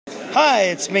Hi,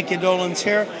 it's Mickey Dolenz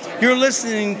here. You're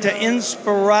listening to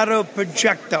Inspirato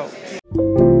Projecto.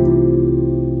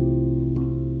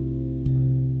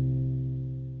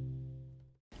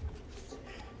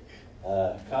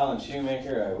 Colin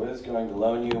Shoemaker, I was going to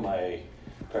loan you my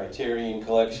Criterion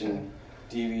Collection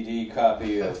DVD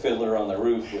copy of Fiddler on the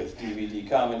Roof with DVD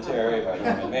commentary by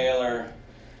Norman Mailer,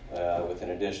 with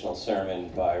an additional sermon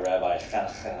by Rabbi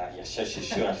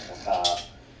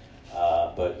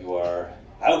but you are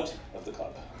out of the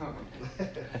club.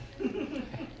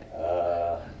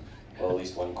 Well, at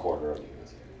least 1/4 of you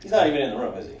is. He's not even in the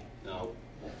room, is he? No.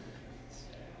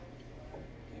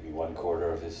 Maybe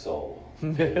 1/4 of his soul.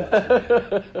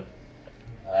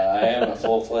 I am a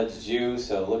full-fledged Jew,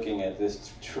 so looking at this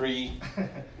tree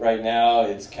right now,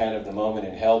 it's kind of the moment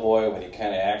in Hellboy when he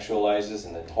kind of actualizes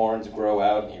and the horns grow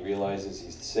out and he realizes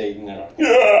he's Satan and that's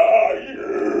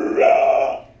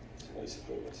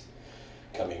basically what's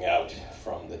coming out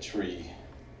from the tree.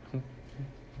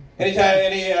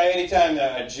 Anytime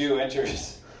a Jew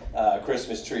enters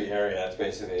Christmas tree area,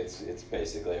 it's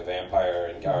basically a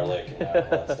vampire and garlic and all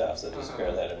that stuff. So just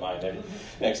bear that in mind.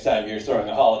 Next time you're throwing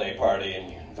a holiday party and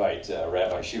you invite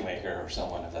Rabbi Shoemaker or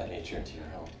someone of that nature into your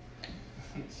home.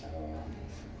 So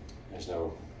there's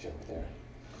no joke there.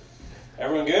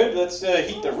 Everyone good? Let's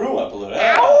heat the room up a little.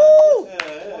 Ow!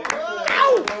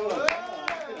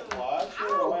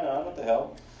 Sure, why not? What the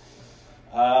hell?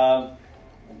 I'm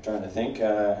trying to think.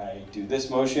 I do this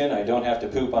motion. I don't have to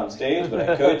poop on stage, but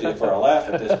I could for a laugh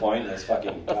at this point in this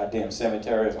fucking goddamn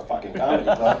cemetery of a fucking comedy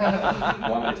club. You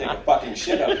want me to take a fucking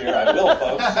shit up here? I will,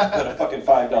 folks. Put a fucking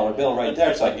 $5 bill right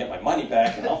there so I can get my money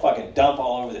back, and I'll fucking dump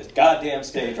all over this goddamn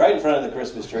stage right in front of the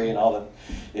Christmas tree and all that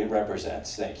it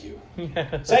represents. Thank you.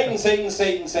 Satan, Satan,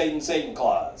 Satan, Satan, Satan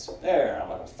Claus. There,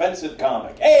 I'm an offensive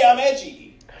comic. Hey, I'm edgy.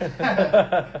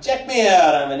 Check me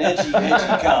out, I'm an edgy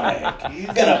comic.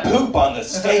 Gonna poop on the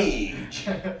stage.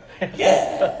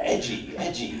 Yeah, edgy.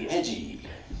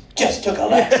 Just took a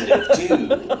laxative,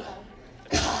 too.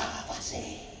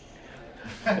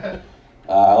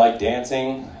 I like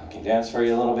dancing. I can dance for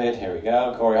you a little bit. Here we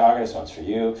go. Corey Hogger, this one's for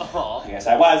you. I guess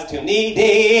I was too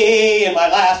needy in my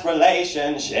last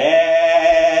relationship.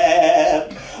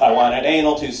 I wanted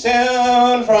anal too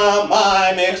soon from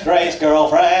my mixed-race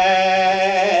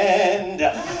girlfriend.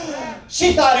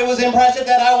 She thought it was impressive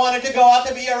that I wanted to go out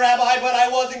to be a rabbi, but I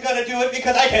wasn't going to do it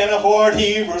because I can't afford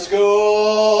Hebrew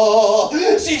school.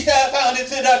 She found it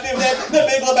seductive that the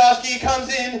Big Lebowski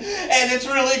comes in, and it's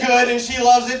really good, and she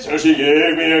loves it, so she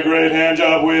gave me a great hand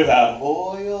job without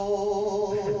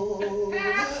oil.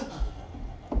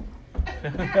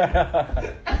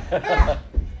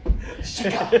 It's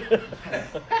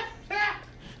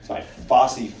my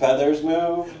Fosse Feathers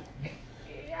move.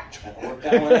 Trying to work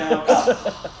that one out.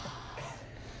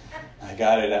 I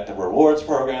got it at the rewards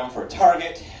program for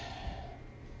Target.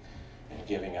 And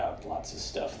giving out lots of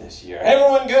stuff this year. Hey,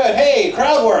 everyone good? Hey,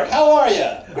 crowd work, how are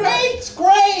you? Great!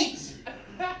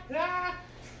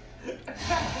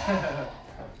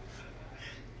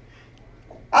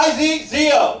 Hi,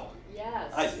 Zio.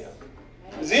 Yes. Hi, Zio.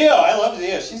 Zio, I love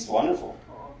Zio. She's wonderful.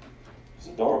 She's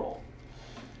adorable.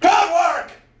 Crowd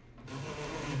work!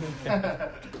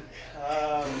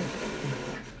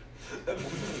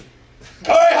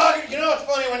 Corey Hogger, you know it's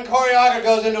funny when Corey Hogger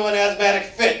goes into an asthmatic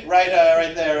fit right there,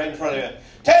 right in front of you.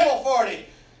 Table 40.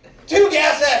 2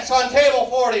 gas X on table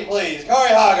 40, please.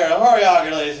 Corey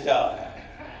Hogger, ladies and gentlemen.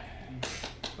 Do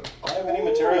I have any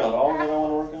material at all that I want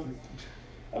to work on?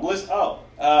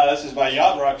 This is my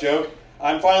yacht rock joke.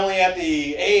 I'm finally at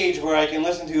the age where I can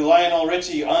listen to Lionel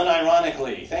Richie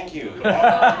unironically. Thank you.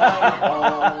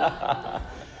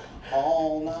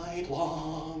 All night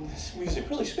long. This music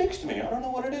really speaks to me. I don't know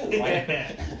what it is.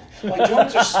 My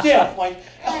joints are stiff. My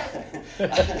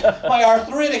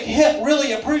arthritic hip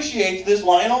really appreciates this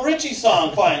Lionel Richie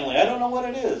song finally. I don't know what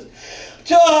it is.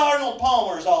 Two Arnold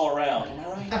Palmers all around. Am I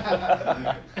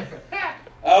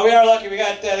right? We are lucky. We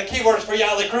got the keyboards for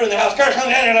Yali Crew in the house. Kurt, come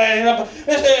down here.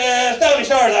 Mr. Stony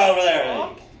Shores out over there.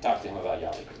 Talk to him about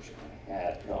Yali Crew.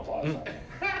 Yeah, no applause.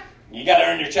 You got to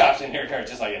earn your chops in here, Kurt,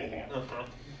 just like anything else.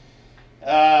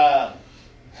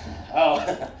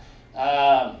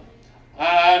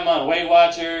 I'm on Weight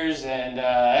Watchers, and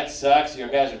that sucks. You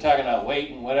guys are talking about weight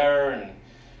and whatever, and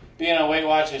being on Weight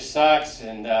Watchers sucks,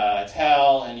 and it's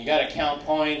hell, and you got to count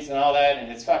points and all that,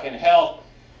 and it's fucking hell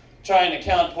trying to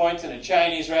count points in a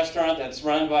Chinese restaurant that's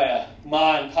run by a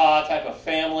ma and pa type of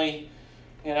family.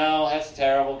 You know, that's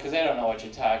terrible, because they don't know what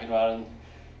you're talking about. And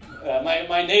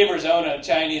my neighbors own a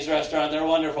Chinese restaurant. They're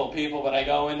wonderful people, but I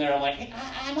go in there, I'm like, hey,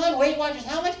 I'm on Weight Watchers.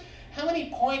 How much how many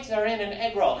points are in an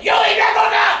egg roll? You eat egg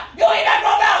roll now! You eat egg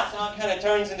roll now! So it kind of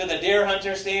turns into the deer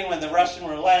hunter scene when the Russian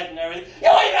roulette and everything. You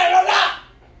eat egg roll now!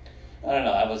 I don't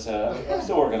know, I'm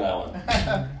still working on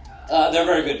that one. They're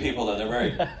very good people, though. They're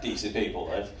very decent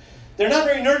people. They're not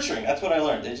very nurturing. That's what I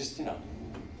learned. They just,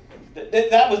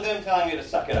 that was them telling me to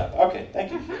suck it up. Okay,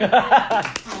 thank you.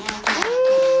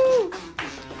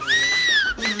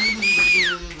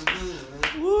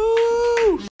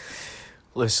 Woo!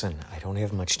 Listen, I don't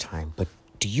have much time, but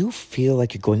do you feel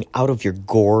like you're going out of your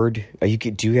gourd?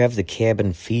 Do you have the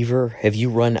cabin fever? Have you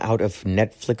run out of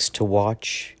Netflix to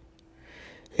watch?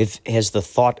 Has the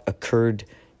thought occurred,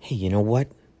 hey, you know what?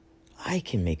 I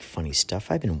can make funny stuff.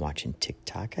 I've been watching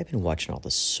TikTok. I've been watching all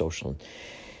the social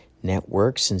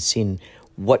networks and seeing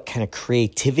what kind of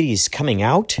creativity is coming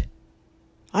out.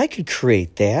 I could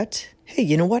create that. Hey,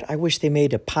 you know what? I wish they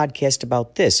made a podcast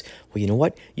about this. Well, you know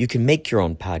what? You can make your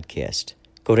own podcast.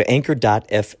 Go to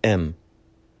anchor.fm.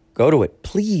 Go to it,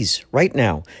 please, right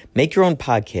now. Make your own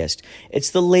podcast.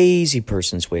 It's the lazy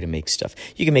person's way to make stuff.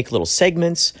 You can make little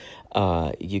segments.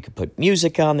 You can put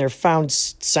music on there, found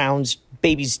sounds,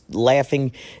 babies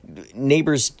laughing,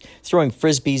 neighbors throwing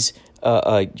frisbees,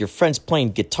 your friends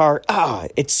playing guitar.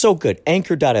 It's so good.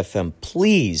 Anchor.fm.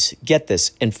 Please get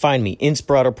this and find me.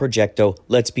 Inspirato Projecto.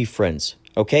 Let's be friends.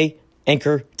 Okay?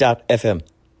 Anchor.fm.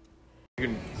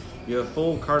 You have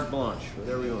full carte blanche.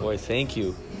 Whatever you want. Boy, thank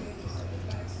you.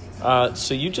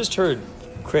 So you just heard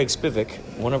Craig Spivak,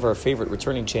 one of our favorite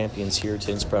returning champions here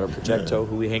to Inspirato Projecto,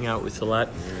 who we hang out with a lot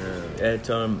at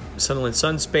Sunderland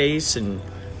Sun Space and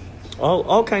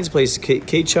all kinds of places,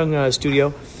 K-Chung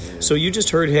Studio. So you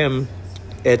just heard him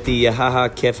at the Haha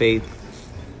Cafe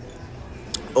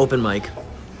open mic.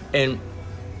 And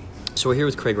so we're here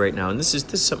with Craig right now. And this is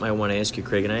something I want to ask you,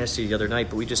 Craig. And I asked you the other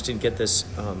night, but we just didn't get this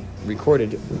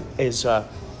recorded. Is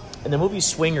in the movie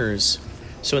Swingers.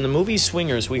 So in the movie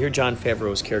Swingers, we hear Jon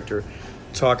Favreau's character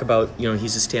talk about,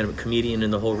 he's a stand-up comedian,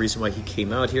 and the whole reason why he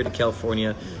came out here to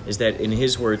California is that, in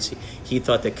his words, he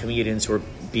thought that comedians were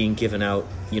being given out,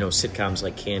 sitcoms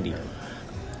like candy.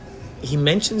 He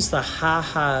mentions the Ha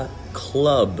Ha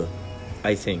Club,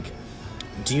 I think.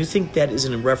 Do you think that is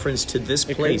in reference to this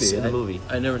place in the movie?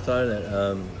 I never thought of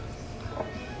that.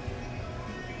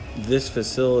 This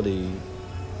facility,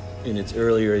 in its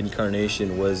earlier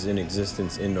incarnation, was in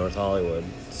existence in North Hollywood,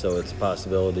 so it's a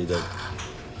possibility that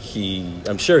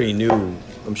I'm sure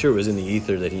it was in the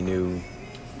ether that he knew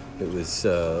it was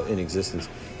in existence.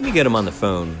 Let me get him on the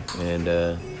phone, and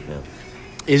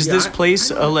Is this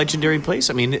place a legendary place?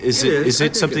 I mean, is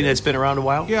it something that's been around a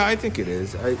while? Yeah, I think it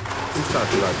is. We've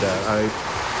talked about that.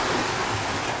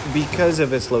 Because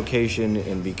of its location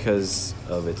and because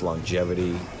of its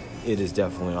longevity, it is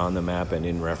definitely on the map and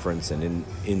in reference and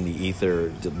in the ether,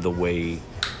 the way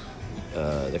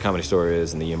the Comedy Store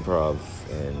is, and the Improv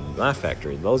and Laugh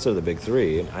Factory. Those are the big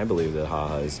three, and I believe that Ha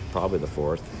Ha is probably the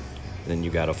fourth. Then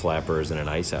you got a Flappers and an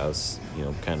Ice House,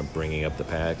 kind of bringing up the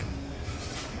pack.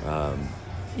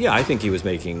 I think he was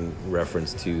making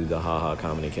reference to the Ha Ha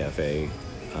Comedy Cafe.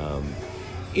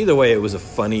 Either way, it was a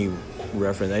funny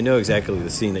reference. I know exactly the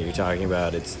scene that you're talking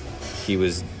about. He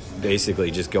was basically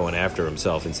just going after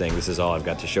himself and saying, "This is all I've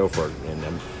got to show for it,"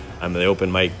 and I'm the open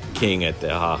mic king at the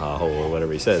Ha Ha hole, or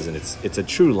whatever he says, and it's a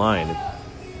true line.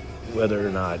 Whether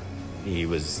or not he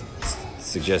was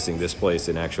suggesting this place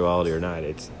in actuality or not,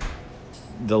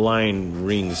 the line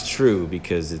rings true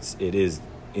because it is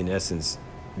in essence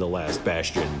the last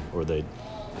bastion, or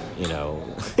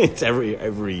it's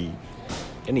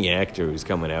any actor who's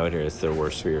coming out here, it's their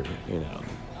worst fear.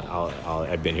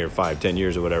 I've been here 5-10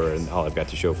 years or whatever, and all I've got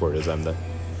to show for it is I'm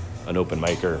an open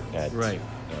micer at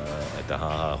the Ha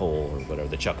Ha hole, or whatever,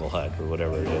 the Chuckle Hut, or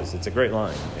whatever it is. It's a great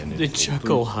line. And the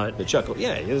Chuckle Hut. The Chuckle,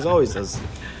 yeah. There's always this,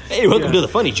 "Hey, welcome to the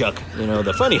Funny Chuck,"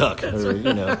 the Funny Huck.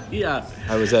 Or, Yeah.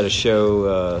 I was at a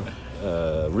show,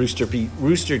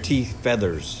 Rooster Teeth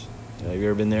Feathers. Have you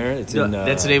ever been there? It's in.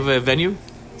 That's the name of a venue?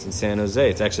 It's in San Jose.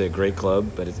 It's actually a great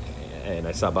club, and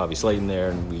I saw Bobby Slayton there,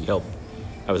 and we helped.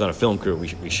 I was on a film crew.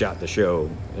 We shot the show,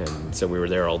 and so we were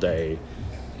there all day,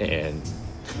 and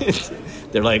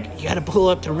they're like, "You got to pull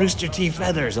up to Rooster Teeth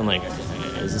Feathers." I'm like,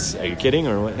 "Are you kidding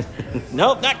or what?"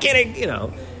 Nope, not kidding.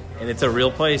 And it's a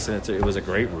real place, and it was a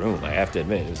great room. I have to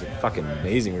admit, it was a fucking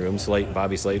amazing room.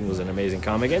 Bobby Slayton was an amazing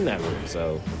comic in that room.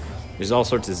 So there's all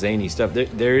sorts of zany stuff.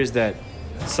 There is that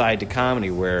side to comedy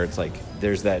where it's like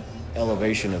there's that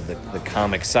elevation of the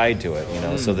comic side to it.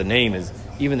 So the name is,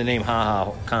 even the name Ha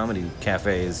Ha Comedy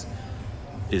Cafe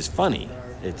is funny.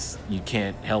 You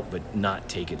can't help but not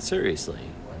take it seriously.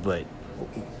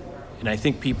 And I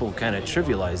think people kind of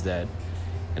trivialize that,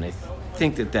 and I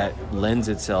think that lends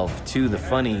itself to the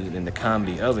funny and the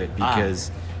comedy of it because,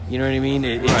 you know what I mean?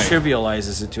 It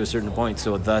trivializes it to a certain point,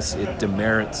 so thus it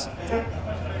demerits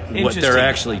what they're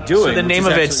actually doing. So the name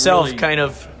of itself really kind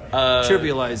of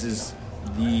trivializes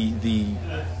the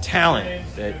talent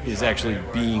that is actually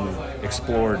being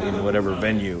explored in whatever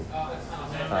venue.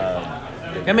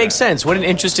 That makes sense. What an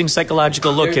interesting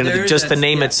psychological look into just the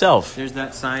name itself. There's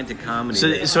that side to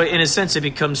comedy. So in a sense, it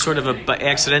becomes sort of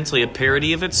accidentally a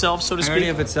parody of itself, so to speak. Parody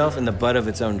of itself and the butt of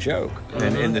its own joke.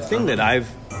 And the thing that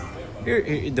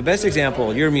the best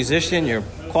example, you're a musician, you're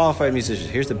a qualified musician.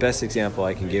 Here's the best example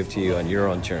I can give to you on your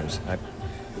own terms.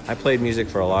 I played music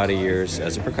for a lot of years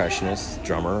as a percussionist,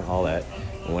 drummer, all that.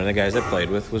 And one of the guys I played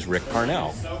with was Rick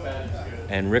Parnell.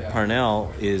 And Rick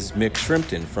Parnell is Mick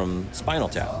Shrimpton from Spinal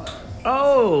Tap.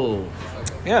 Oh!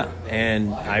 Yeah,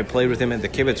 and I played with him at the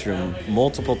Kibitz Room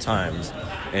multiple times,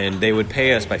 and they would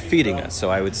pay us by feeding us, so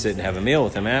I would sit and have a meal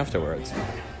with him afterwards.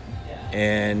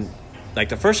 And like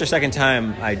the first or second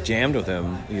time I jammed with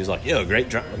him, he was like, you're a great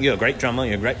drummer, you're a great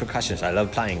percussionist, I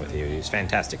love playing with you, he's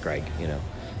fantastic, Greg, you know.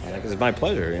 I'm like, it's my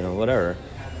pleasure, you know, whatever.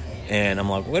 And I'm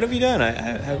like, what have you done?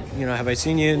 Have I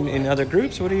seen you in other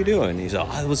groups? What are you doing? He's like,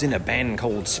 I was in a band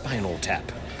called Spinal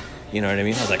Tap. You know what I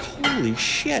mean? I was like, holy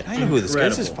shit, I know who this guy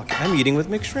is. I'm eating with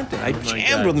Mick Shrimpton. I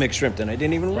jammed with Mick Shrimpton. I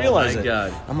didn't even realize it.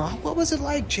 God. I'm like, what was it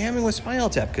like jamming with Spinal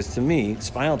Tap? Because to me,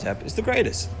 Spinal Tap is the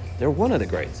greatest. They're one of the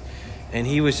greats. And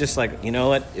he was just like, you know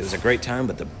what? It was a great time,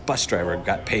 but the bus driver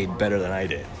got paid better than I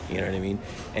did. You know what I mean?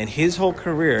 And his whole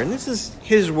career, and this is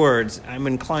his words, I'm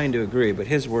inclined to agree, but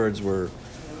his words were,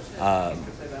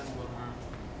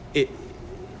 they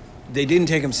didn't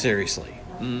take him seriously.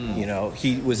 You know,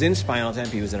 he was in Spinal Tap.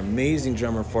 He was an amazing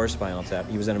drummer for Spinal Tap.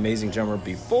 He was an amazing drummer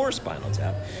before Spinal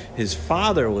Tap. His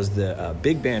father was the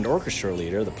big band orchestra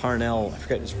leader, the Parnell, I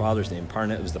forget his father's name,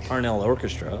 it was the Parnell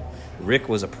Orchestra. Rick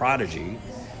was a prodigy.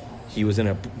 He was in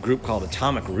a group called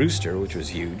Atomic Rooster, which was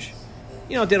huge.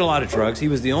 You know, did a lot of drugs. He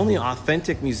was the only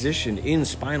authentic musician in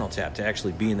Spinal Tap to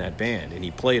actually be in that band, and he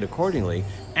played accordingly.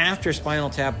 After Spinal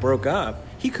Tap broke up,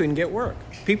 he couldn't get work.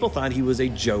 People thought he was a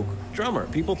joke drummer.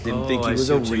 People didn't think he was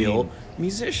a real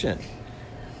musician.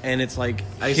 And it's like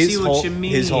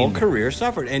his whole career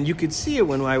suffered. And you could see it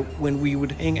when we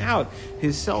would hang out.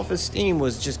 His self-esteem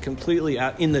was just completely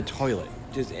out in the toilet.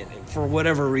 Just for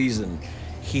whatever reason.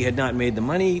 He had not made the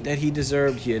money that he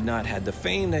deserved. He had not had the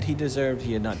fame that he deserved.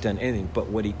 He had not done anything. But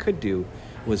what he could do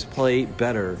was play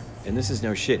better. And this is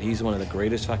no shit. He's one of the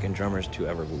greatest fucking drummers to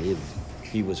ever live.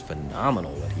 He was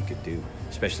phenomenal what he could do,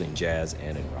 especially in jazz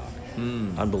and in rock.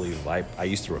 Unbelievable. I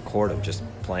used to record him just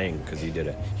playing because he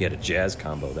had a jazz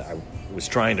combo that I was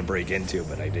trying to break into,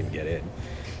 but I didn't get in.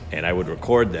 And I would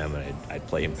record them, and I'd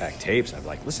play him back tapes. I'd be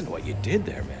like, listen to what you did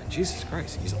there, man. Jesus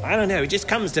Christ. He's like, I don't know. It just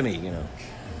comes to me, you know.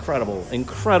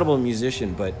 Incredible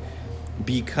musician, but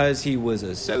because he was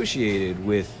associated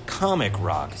with comic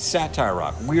rock, satire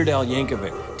rock, Weird Al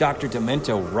Yankovic, Dr.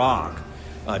 Demento rock,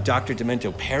 Dr.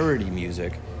 Demento parody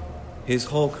music, his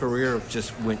whole career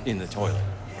just went in the toilet.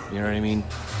 You know what I mean?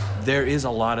 There is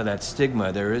a lot of that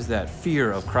stigma. There is that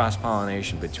fear of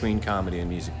cross-pollination between comedy and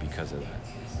music because of that.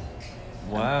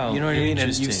 Wow. You know what I mean?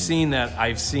 And you've seen that.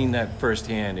 I've seen that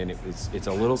firsthand, and it's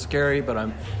a little scary, but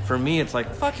for me, it's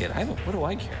like, fuck it. What do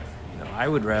I care? You know, I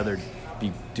would rather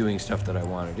be doing stuff that I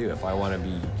want to do. If I want to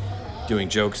be doing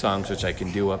joke songs, which I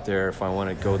can do up there, if I want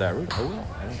to go that route, I will.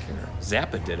 I don't care.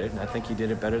 Zappa did it, and I think he did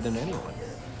it better than anyone.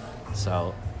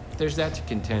 So there's that to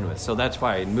contend with. So that's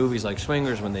why in movies like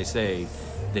Swingers, when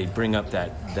they bring up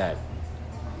that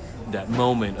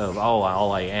moment of, oh,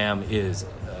 all I am is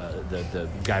the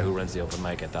guy who runs the open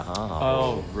mic at the Ha Ha.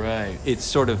 Oh, right. It's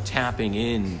sort of tapping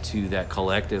into that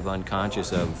collective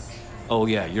unconscious of, oh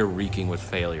yeah, you're reeking with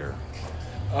failure.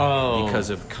 Oh. Because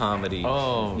of comedy.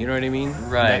 Oh. You know what I mean?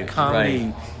 Right. That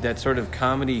comedy, that sort of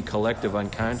comedy collective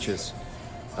unconscious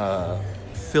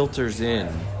filters in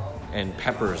and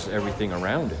peppers everything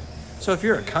around it. So if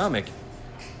you're a comic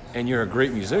and you're a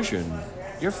great musician,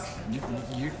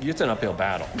 it's an uphill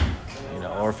battle. You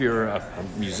know, or if you're a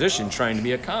musician trying to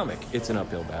be a comic, it's an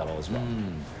uphill battle as well.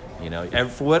 You know,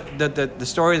 the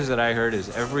stories that I heard is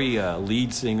every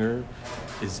lead singer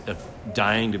is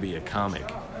dying to be a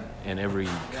comic, and every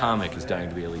comic is dying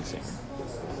to be a lead singer.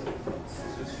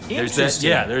 There's that.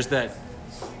 Yeah, there's that.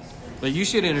 But you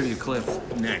should interview Cliff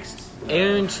next.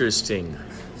 Interesting.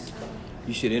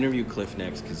 You should interview Cliff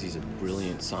next because he's a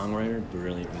brilliant songwriter,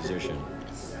 brilliant musician,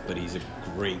 but he's a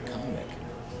great comic.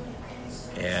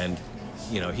 And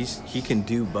you know, he can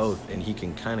do both, and he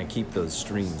can kind of keep those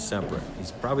streams separate.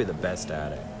 He's probably the best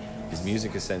at it. His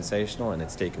music is sensational, and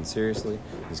it's taken seriously.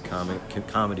 His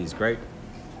comedy is great,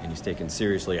 and he's taken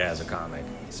seriously as a comic.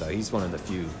 So he's one of the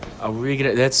few.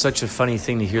 That's such a funny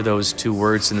thing to hear those two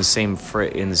words in the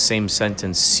same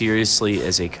sentence. Seriously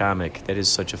as a comic. That is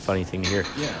such a funny thing to hear.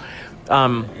 Yeah.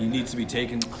 He needs to be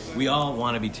taken. We all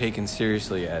want to be taken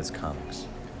seriously as comics.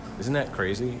 Isn't that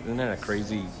crazy? Isn't that a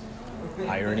crazy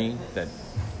irony that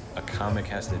a comic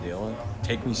has to deal with?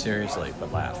 Take me seriously,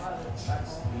 but laugh.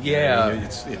 Yeah. I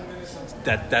mean,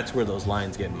 that's where those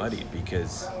lines get muddied,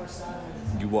 because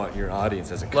you want your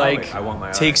audience as a comic. Like, I want my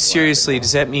audience take to laugh. seriously,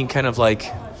 does that mean kind of like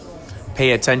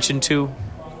pay attention to?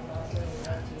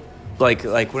 Like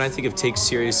when I think of take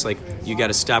serious, like you got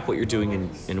to stop what you're doing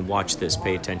and watch this,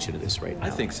 pay attention to this right now. I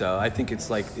think so. I think it's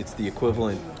the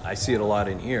equivalent. I see it a lot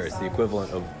in here. It's the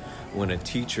equivalent of when a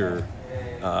teacher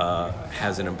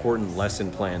has an important lesson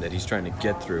plan that he's trying to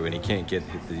get through, and he can't get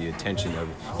the attention of.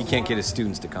 He can't get his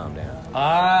students to calm down. You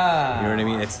know what I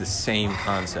mean? It's the same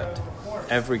concept.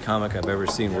 Every comic I've ever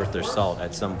seen worth their salt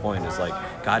at some point is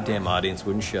like, goddamn audience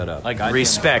wouldn't shut up. Like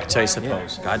respect, I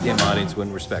suppose. Yeah, goddamn audience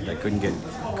wouldn't respect. I couldn't get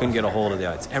a hold of the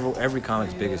audience. Every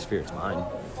comic's biggest fear. It's mine.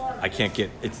 I can't get.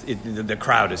 The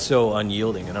crowd is so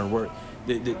unyielding and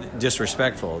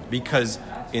disrespectful, because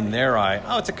in their eye,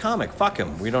 oh, it's a comic. Fuck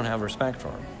him. We don't have respect for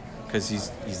him because he's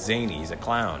zany. He's a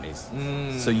clown.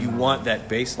 So you want that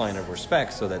baseline of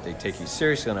respect so that they take you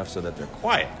seriously enough so that they're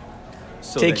quiet.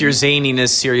 So take your zaniness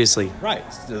seriously.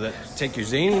 Right. So that take your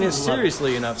zaniness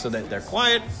seriously enough so that they're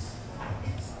quiet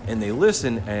and they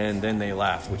listen and then they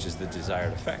laugh, which is the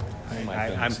desired effect.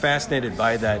 I'm fascinated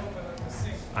by that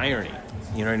irony.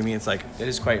 You know what I mean? It's like, it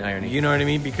is quite irony. You know what I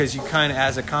mean? Because you kind of,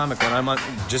 as a comic, when I'm on,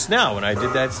 just now when I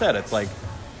did that set, it's like,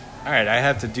 all right, I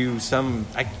have to do some.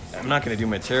 I'm not going to do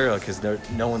material because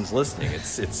no one's listening.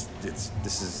 This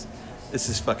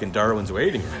is fucking Darwin's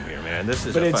waiting room here, man.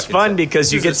 But it's fun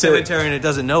because you get to cemetery and it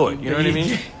doesn't know it. You know what I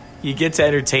mean? You get to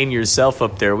entertain yourself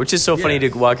up there, which is so funny to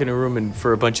walk in a room and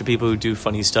for a bunch of people who do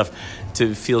funny stuff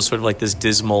to feel sort of like this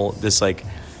dismal, this sort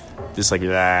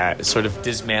of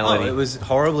dismality. Oh, it was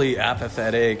horribly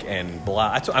apathetic and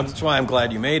blah. That's why I'm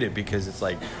glad you made it, because it's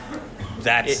like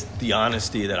that's the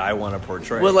honesty that I want to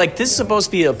portray. Well, like, this is supposed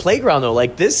to be a playground, though.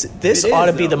 Like, this ought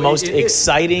to be the most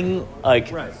exciting,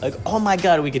 like, oh my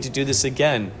God, we get to do this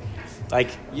again. Like,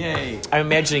 yay. I'm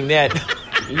imagining that.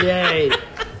 Yay.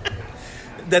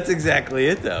 That's exactly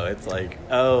it, though. It's like,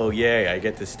 oh, yay, I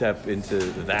get to step into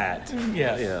that.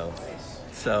 Yeah. You know.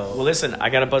 So. Well, listen, I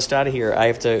got to bust out of here. I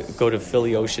have to go to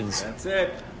Philly Ocean's. That's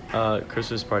it.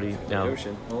 Christmas party now.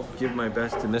 Ocean. Well, give my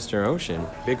best to Mr. Ocean.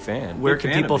 Big fan. Where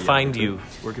can people find you?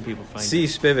 Where can people find C you?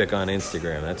 Spivak on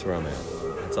Instagram. That's where I'm at.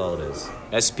 That's all it is.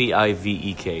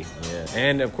 Spivek. Yeah.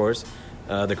 And, of course,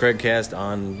 the Craigcast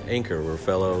on Anchor. We're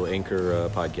fellow Anchor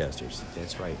podcasters.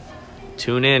 That's right.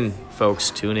 Tune in, folks.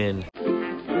 Tune in.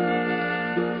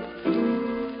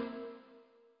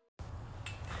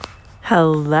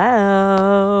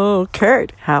 Hello,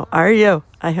 Kurt. How are you?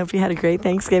 I hope you had a great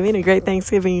Thanksgiving, a great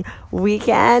Thanksgiving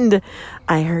weekend.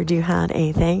 I heard you had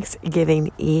a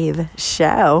Thanksgiving Eve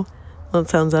show. Well, it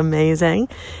sounds amazing.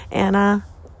 And I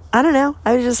don't know.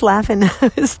 I was just laughing.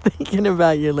 I was thinking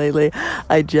about you lately.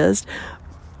 I just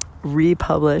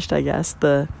republished, I guess,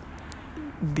 the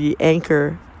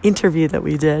Anchor interview that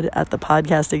we did at the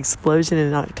podcast explosion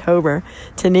in October.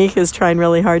 Tanika's trying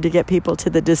really hard to get people to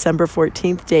the December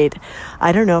 14th date.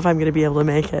 I don't know if I'm going to be able to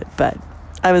make it, but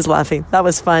I was laughing. That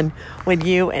was fun when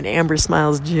you and Amber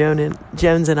Smiles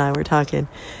Jones and I were talking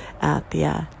at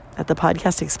the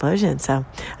podcast explosion. So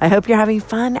I hope you're having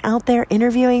fun out there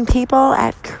interviewing people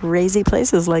at crazy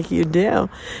places like you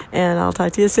do. And I'll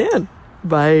talk to you soon.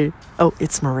 Bye. Oh,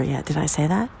 it's Maria. Did I say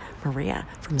that? Maria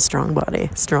from Strong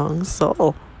Body, Strong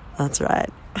Soul. That's right.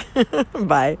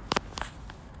 Bye.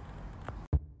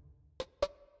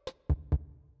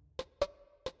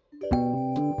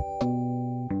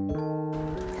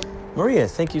 Maria,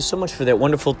 thank you so much for that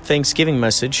wonderful Thanksgiving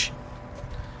message.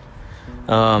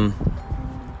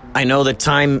 I know the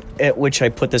time at which I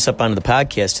put this up onto the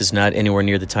podcast is not anywhere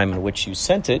near the time in which you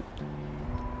sent it,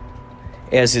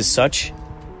 as is such,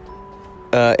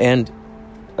 and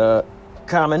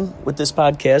common with this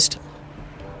podcast.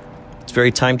 It's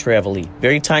very time travel-y.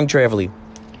 Very time travel-y.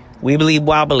 Weebly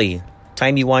wobbly.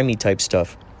 Timey-wimey type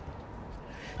stuff.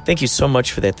 Thank you so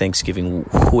much for that Thanksgiving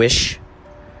wish.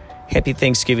 Happy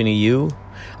Thanksgiving to you.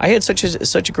 I had such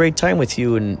a great time with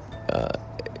you and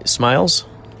Smiles,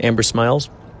 Amber Smiles,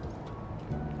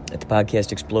 at the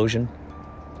podcast explosion.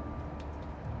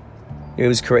 It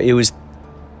was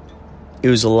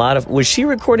a lot of. Was she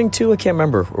recording too? I can't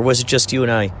remember, or was it just you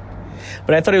and I?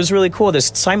 But I thought it was really cool, this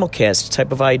simulcast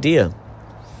type of idea.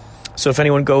 So if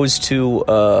anyone goes to,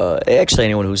 actually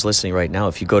anyone who's listening right now,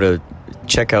 if you go to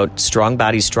check out Strong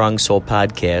Body, Strong Soul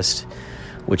podcast,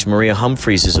 which Maria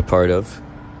Humphreys is a part of,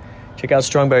 check out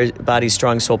Strong Body,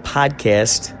 Strong Soul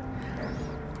podcast,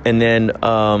 and then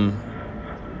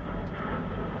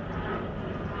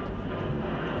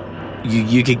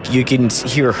you can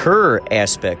hear her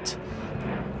aspect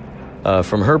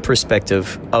from her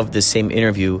perspective of the same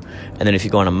interview, and then if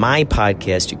you go on my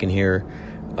podcast, you can hear.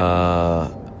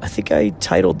 I think I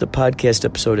titled the podcast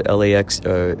episode LA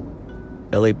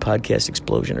Podcast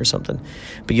Explosion or something.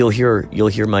 But you'll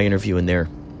hear my interview in there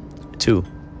too.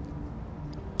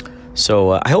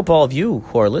 So I hope all of you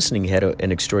who are listening had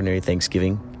an extraordinary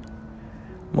Thanksgiving.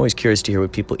 I'm always curious to hear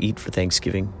what people eat for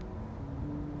Thanksgiving.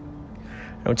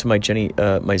 I went to my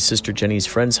sister Jenny's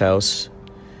friend's house,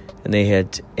 and they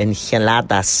had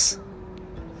enchiladas.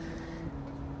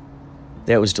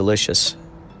 That was delicious,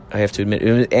 I have to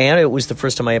admit. And it was the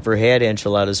first time I ever had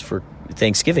enchiladas for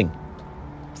Thanksgiving.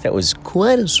 That was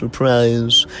quite a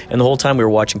surprise. And the whole time we were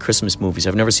watching Christmas movies.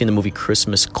 I've never seen the movie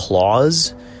Christmas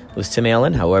Claus with Tim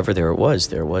Allen. However, there it was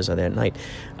on that night.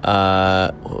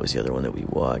 What was the other one that we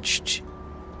watched?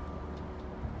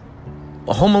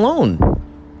 Home Alone.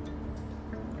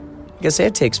 I guess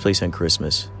that takes place on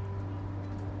Christmas.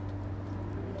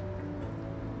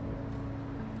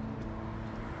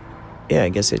 Yeah, I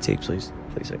guess that takes place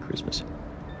at Christmas.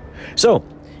 So,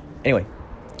 anyway,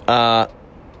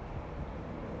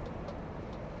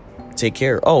 take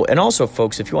care. Oh, and also,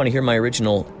 folks, if you want to hear my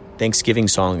original Thanksgiving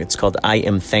song, it's called I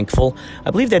Am Thankful.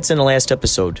 I believe that's in the last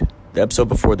episode, the episode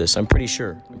before this. I'm pretty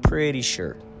sure.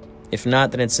 If not,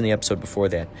 then it's in the episode before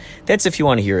that. That's if you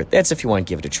want to hear it. That's if you want to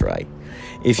give it a try.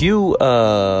 If you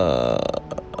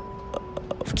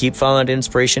keep following that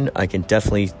inspiration, I can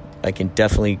definitely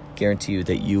guarantee you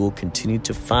that you will continue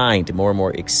to find more and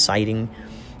more exciting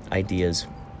ideas,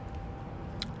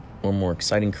 more and more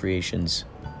exciting creations,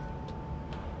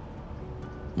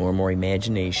 more and more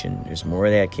imagination. There's more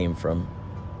of that came from.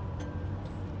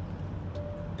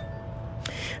 I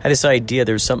had this idea.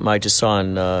 There was something I just saw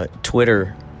on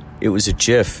Twitter. It was a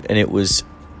GIF, and it was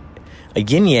a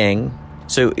yin-yang.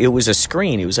 So it was a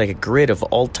screen. It was like a grid of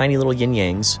all tiny little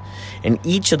yin-yangs, and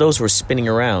each of those were spinning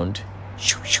around.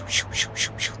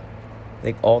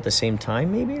 Like all at the same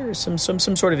time, maybe, or some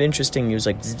sort of interesting. It was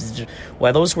like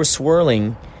while those were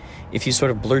swirling, if you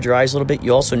sort of blurred your eyes a little bit,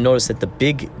 you also noticed that the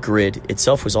big grid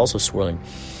itself was also swirling.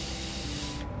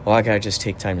 Oh, I gotta just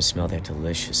take time to smell that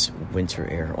delicious winter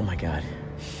air. Oh my God.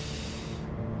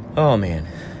 Oh man,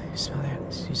 you smell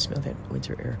that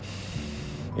winter air.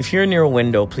 If you're near a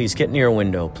window, please get near a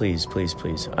window. Please.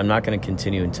 I'm not going to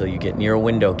continue until you get near a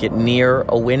window. Get near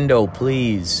a window,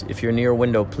 please. If you're near a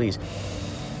window, please.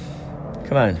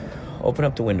 Come on. Open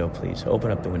up the window, please.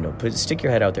 Open up the window. Please stick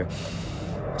your head out there.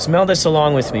 Smell this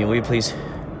along with me, will you please?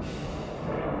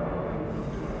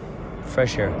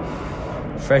 Fresh air.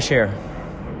 Fresh air.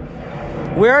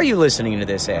 Where are you listening to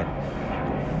this at?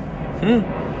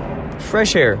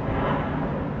 Fresh air.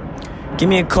 Give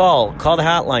me a call. Call the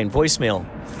hotline. Voicemail.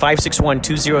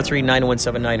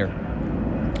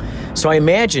 561-203-9179. So I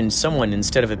imagine someone,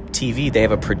 instead of a TV, they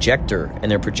have a projector,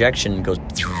 and their projection goes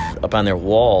up on their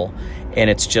wall, and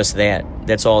it's just that.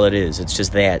 That's all it is. It's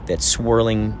just that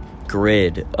swirling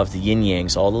grid of the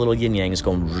yin-yangs, all the little yin-yangs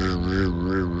going,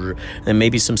 and then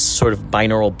maybe some sort of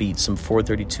binaural beat, some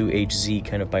 432HZ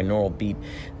kind of binaural beat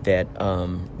that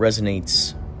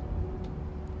resonates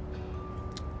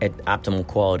at optimal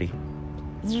quality.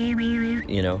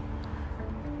 You know?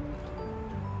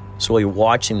 So while you're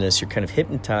watching this, you're kind of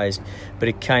hypnotized, but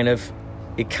it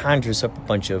conjures up a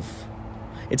bunch of,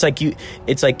 it's like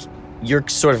you're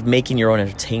sort of making your own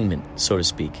entertainment, so to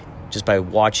speak, just by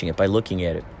watching it, by looking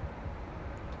at it.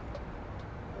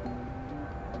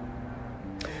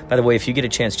 By the way, if you get a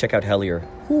chance, check out Hellier.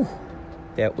 Whew,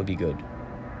 that would be good.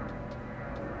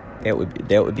 That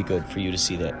would be good for you to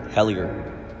see that. Hellier.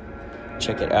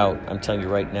 Check it out. I'm telling you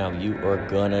right now, you are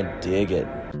gonna dig it.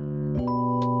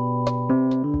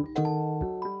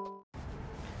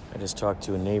 I just talked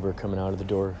to a neighbor coming out of the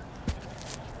door.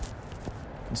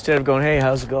 Instead of going, hey,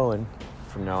 how's it going?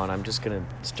 From now on, I'm just gonna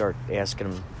start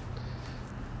asking him,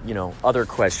 other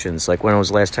questions, like when was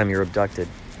the last time you were abducted?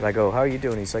 And I go, how are you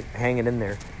doing? He's like, hanging in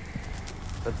there.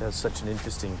 But that's such an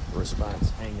interesting response,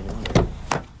 hanging in there.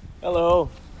 Hello.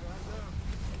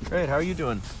 Great, how are you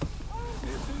doing?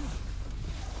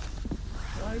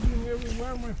 Driving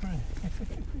everywhere, my friend.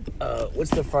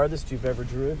 What's the farthest you've ever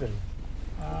driven?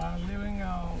 Living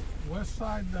west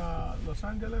side Los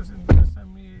Angeles, and they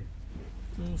sent me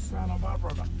to Santa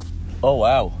Barbara. Oh,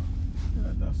 wow.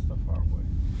 Yeah, that's the far way.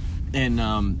 And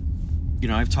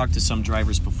I've talked to some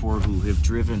drivers before who have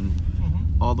driven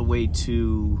all the way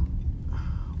to,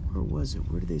 where was it?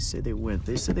 Where did they say they went?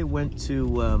 They said they went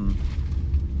to,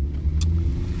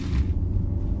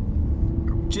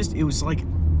 it was like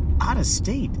out of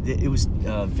state. It was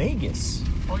Vegas.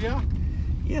 Oh, yeah?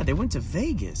 Yeah, they went to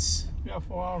Vegas. Yeah,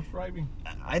 4 hours driving.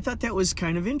 I thought that was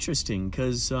kind of interesting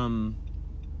because,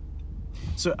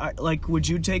 would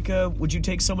you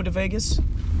take someone to Vegas?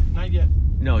 Not yet.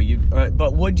 No,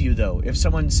 but would you though? If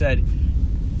someone said,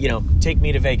 take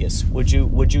me to Vegas, would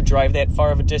you drive that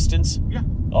far of a distance? Yeah.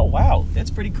 Oh wow,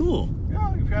 that's pretty cool.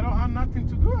 Yeah, if I don't have nothing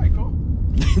to do, I go.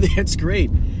 That's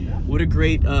great. Yeah. What a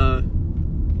great. So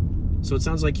it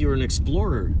sounds like you're an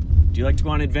explorer. Do you like to go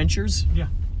on adventures? Yeah.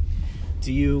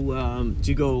 Do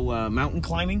you go mountain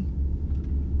climbing?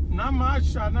 Not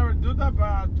much. I never do that,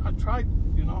 but I tried.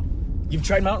 You've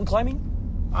tried mountain climbing?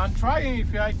 I'm trying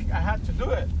if I had to do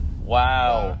it.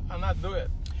 Wow. I not do it.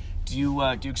 Do you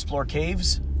explore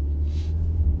caves?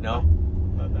 No.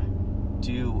 Not that.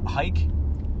 Do you hike?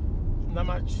 Not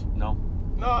much. No.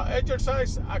 No,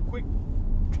 exercise, I quit.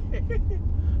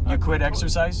 You quit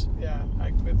exercise? Yeah,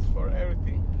 I quit for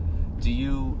everything. Do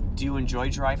you enjoy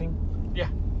driving? Yeah.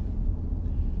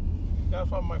 That's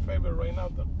what my favorite right now,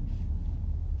 though.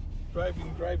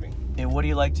 Driving. And what do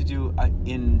you like to do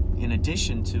in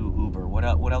addition to Uber?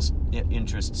 What else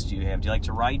interests do you have? Do you like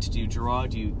to write? Do you draw?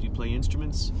 Do you play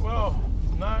instruments? Well,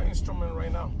 not instrument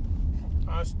right now.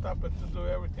 I stopped to do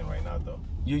everything right now, though.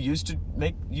 You used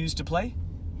to play?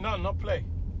 No, not play.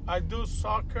 I do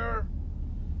soccer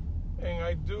and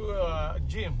I do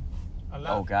gym a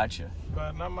lot. Oh, gotcha.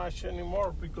 But not much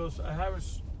anymore because I have a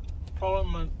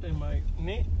problem in my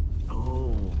knee.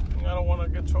 Oh. And I don't want to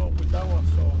get trouble with that one,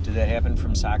 so... Did that happen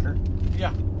from soccer?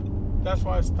 Yeah. That's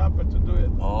why I stopped to do it.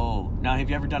 Oh. Now, have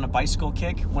you ever done a bicycle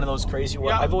kick? One of those crazy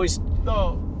ones? Yeah. I've always...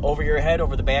 No. Over your head,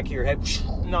 over the back of your head?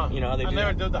 No. They I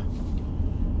never do that.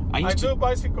 I do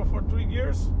bicycle for 3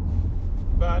 years,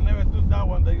 but I never do that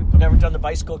one that you do. Never done the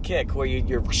bicycle kick where you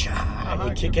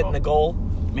kick it in the goal?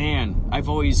 Man, I've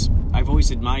always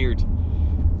admired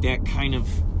that kind of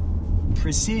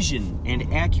precision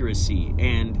and accuracy,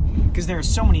 and because there are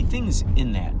so many things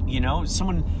in that, you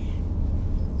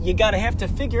gotta have to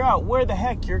figure out where the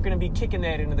heck you're gonna be kicking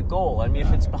that into the goal. I mean,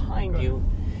 if it's behind you,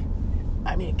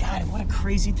 I mean, God, what a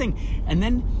crazy thing. And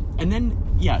then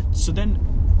so then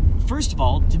first of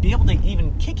all, to be able to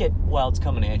even kick it while it's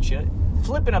coming at you,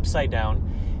 flip it upside down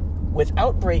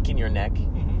without breaking your neck,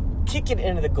 kick it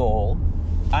into the goal.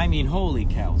 I mean, holy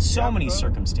cow, so many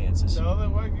circumstances. The other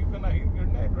way, you're gonna hit your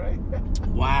neck, right?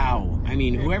 Wow. I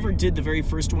mean, whoever did the very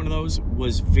first one of those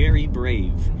was very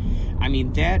brave. I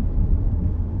mean, that,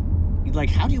 like,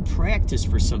 how do you practice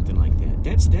for something like that?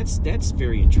 That's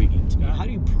very intriguing to me. Yeah. How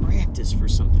do you practice for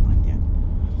something like that?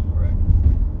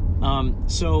 Correct.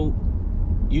 So,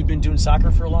 you've been doing soccer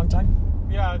for a long time?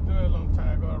 Yeah, I do it a long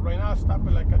time ago. Right now, I stopped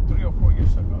it like 3 or 4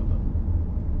 years ago, though.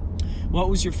 What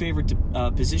was your favorite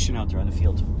position out there on the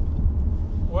field?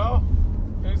 Well,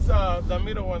 it's the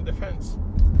middle one, defense.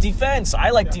 Defense. I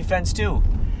like defense too.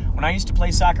 When I used to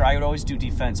play soccer, I would always do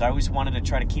defense. I always wanted to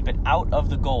try to keep it out of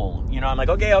the goal. I'm like,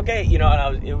 okay.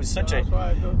 And it was such That's why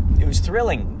I do. It was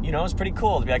thrilling. It was pretty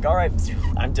cool to be like, all right,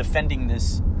 I'm defending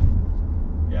this.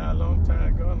 Yeah, a long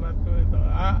time ago, not doing it though.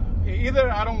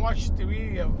 Either I don't watch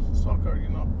TV or soccer,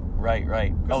 Right.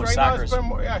 Oh, right soccer's.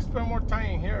 now I spend more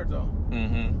time here though.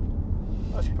 Mm-hmm.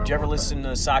 Do you ever listen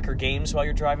to soccer games while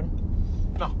you're driving?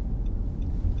 No.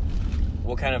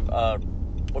 What kind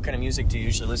of music do you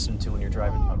usually listen to when you're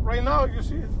driving? Right now, you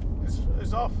see,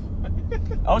 it's off.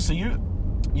 Oh, so you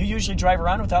usually drive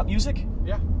around without music?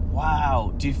 Yeah.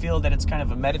 Wow. Do you feel that it's kind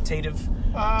of a meditative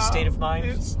state of mind?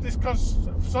 It's this.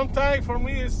 Sometimes for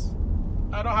me,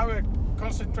 I don't have a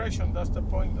concentration. That's the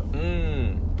point, though.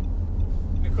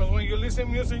 Because when you listen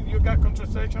to music, you got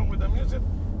concentration with the music,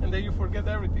 and then you forget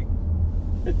everything.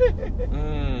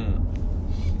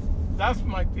 That's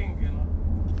my thing,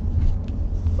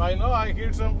 But I know I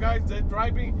hear some guys, they're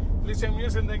driving, listen to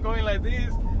music, they're going like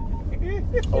this.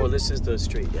 Oh, this is the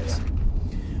street, yes.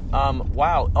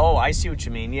 Wow. Oh, I see what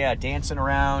you mean. Yeah, dancing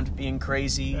around, being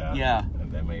crazy. Yeah.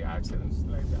 And they make accidents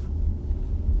like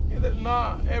that.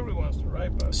 Not everyone's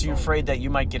right, but so you're afraid that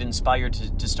you might get inspired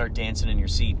to start dancing in your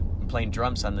seat and playing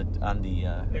drums on the.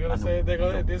 They're gonna say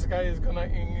this guy is gonna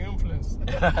influence.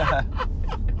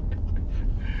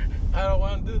 I don't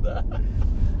want to do that.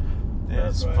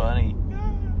 That's funny.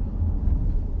 Yeah.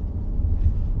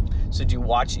 So do you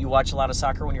watch a lot of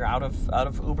soccer when you're out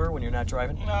of Uber, when you're not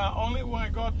driving? Only when I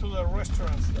go to the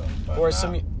restaurants though. Who are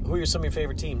some of your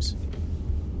favorite teams?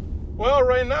 Well,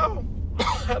 right now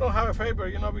I don't have a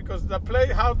favorite, because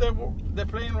how they're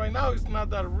playing right now is not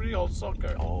that real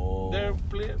soccer. Oh. They're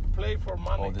play for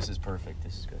money. Oh, this is perfect.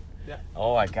 This is good. Yeah.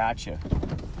 Oh, I gotcha.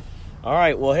 All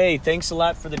right. Well, hey, thanks a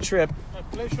lot for the trip. My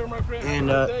pleasure, my friend. And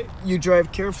Have a good day. you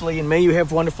drive carefully, and may you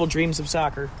have wonderful dreams of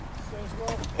soccer. Thanks,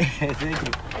 well. Thank you.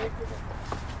 Thank you.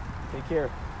 Take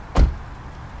care.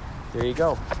 There you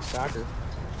go. Soccer.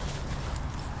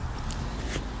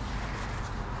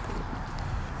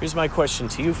 Here's my question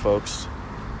to you folks.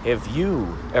 Have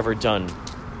you ever done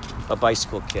a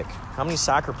bicycle kick? How many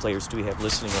soccer players do we have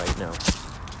listening right now?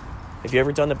 Have you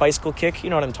ever done the bicycle kick? You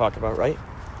know what I'm talking about, right?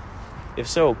 If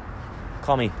so,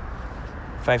 call me.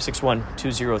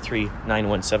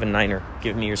 561-203-9179 or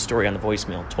give me your story on the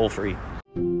voicemail, toll free.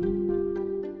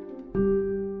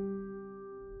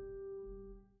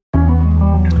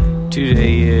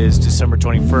 Today is December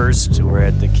 21st. We're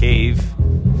at the cave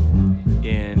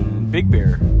in Big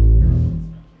Bear.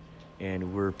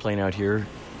 And we're playing out here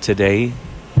today.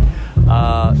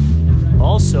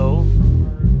 Also, you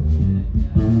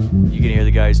can hear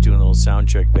the guys doing a little sound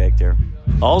check back there.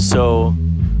 Also,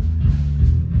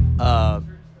 I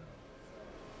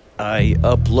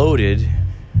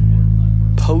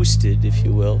posted, if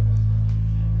you will,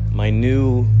 my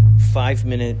new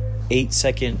 5-minute,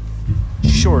 8-second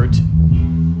short,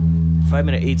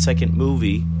 5-minute, 8-second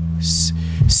movie,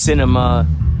 cinema.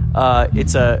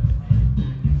 It's a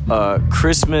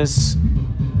Christmas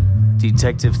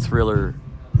detective thriller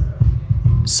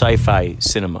sci-fi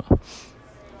cinema.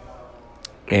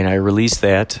 And I released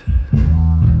that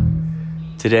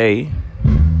today,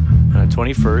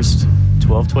 21st,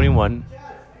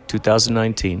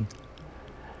 12/21/2019.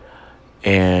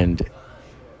 And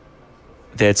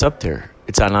that's up there.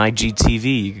 It's on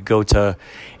IGTV. You could go to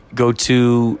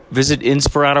visit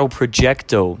Inspirato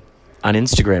Projecto on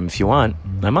Instagram if you want.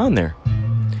 I'm on there.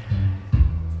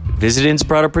 Visit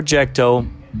Inspirato Projecto.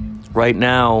 Right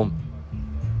now,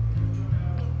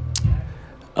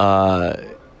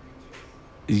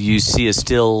 you see a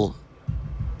still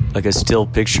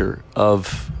picture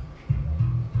of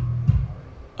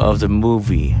the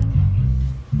movie.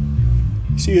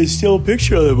 See a still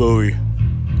picture of the movie.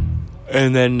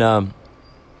 And then I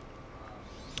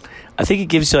think it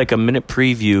gives you like a minute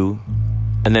preview,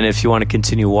 and then if you want to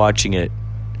continue watching it,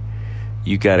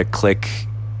 you got to click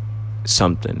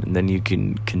something, and then you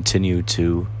can continue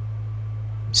to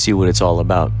see what it's all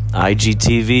about.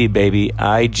 IGTV, baby.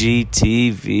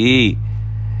 IGTV.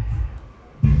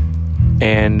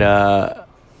 And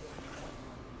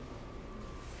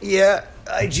yeah,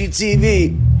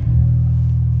 IGTV.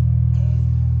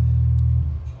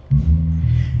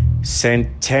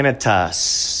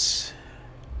 Santanitas.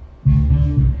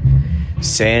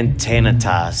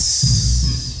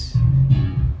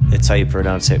 That's how you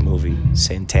pronounce that movie.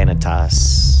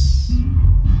 Santanitas.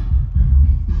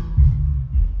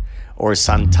 Or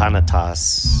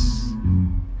Santanitas.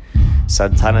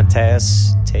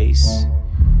 Santanitas. Taste.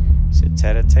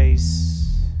 Santanitas.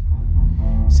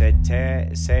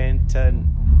 Santanatas.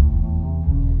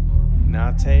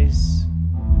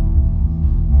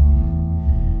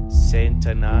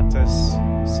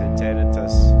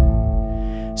 Santanatas.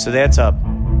 So that's up.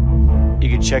 You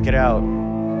can check it out.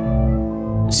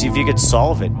 See if you could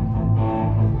solve it.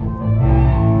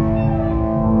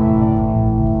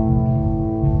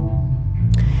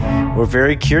 We're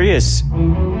very curious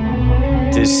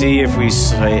to see if we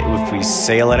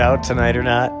sail it out tonight or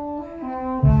not.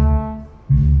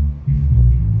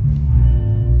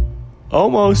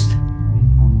 Almost.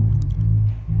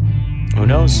 Who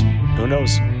knows? Who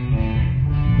knows?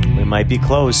 We might be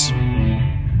close.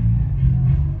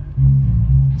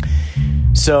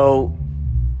 So,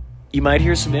 you might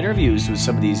hear some interviews with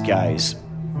some of these guys.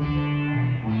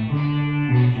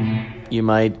 You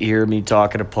might hear me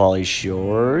talking to Pauly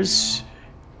Shores.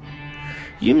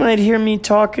 You might hear me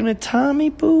talking to Tommy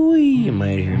Bowie. You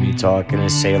might hear me talking to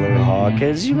Sailor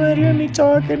Hawkins. You might hear me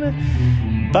talking to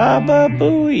Baba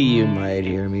Booey. You might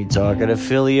hear me talking to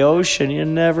Philly Ocean. You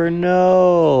never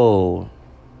know.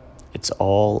 It's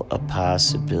all a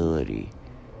possibility.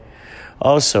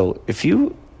 Also, if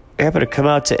you happen to come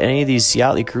out to any of these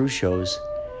Yachtly Cruise shows,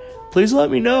 please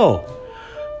let me know.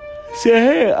 Say,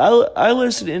 hey, I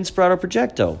listen to Inspirato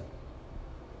Projecto.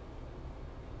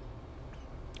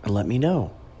 And let me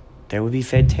know. That would be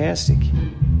fantastic.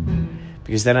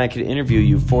 Because then I could interview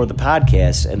you for the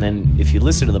podcast. And then if you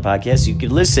listen to the podcast, you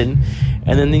could listen.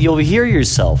 And then you'll hear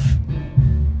yourself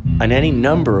on any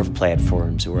number of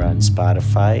platforms. We're on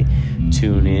Spotify,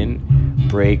 TuneIn,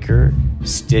 Breaker,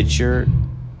 Stitcher,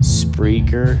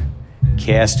 Spreaker,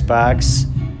 Castbox,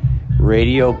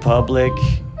 Radio Public,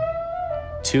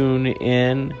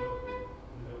 TuneIn,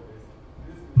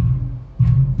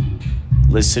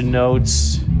 Listen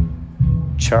Notes,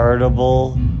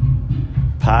 Chartable,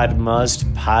 Podmust,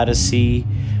 Podacy,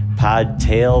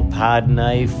 Podtail,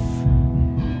 Podknife,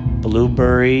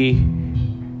 Blueberry,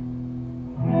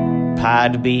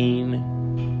 Podbean,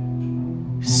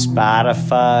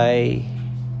 Spotify,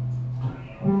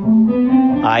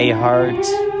 iHeart.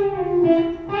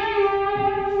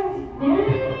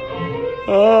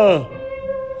 Oh,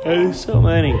 there's so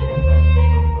many.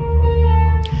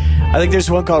 I think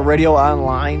there's one called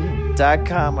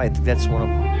RadioOnline.com. I think that's one of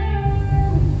them.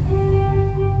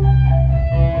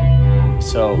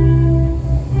 So,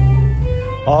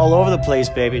 all over the place,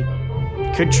 baby.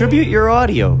 Contribute your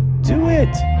audio. Do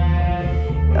it.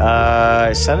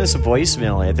 Send us a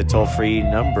voicemail at the toll-free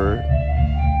number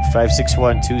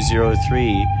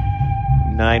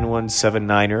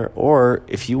 561-203-9179, or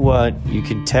if you want, you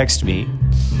can text me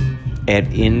at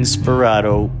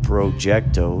Inspirato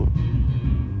Projecto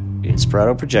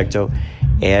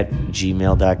at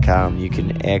gmail.com. You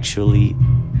can actually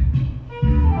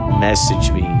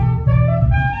message me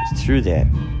through that.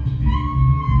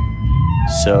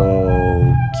 So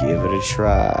give it a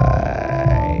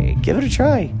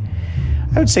try.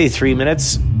 I would say 3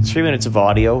 minutes. 3 minutes of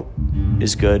audio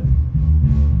is good.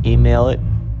 Email it,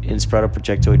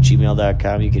 inspiratoprojecto at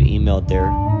gmail.com. You can email it there.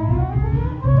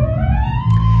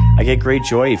 I get great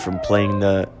joy from playing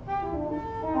the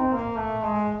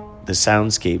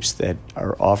soundscapes that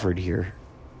are offered here.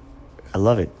 I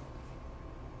love it.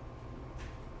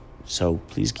 So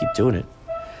please keep doing it,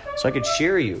 so I could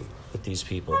share you with these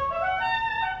people.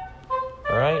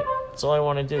 All right? That's all I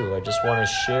want to do. I just want to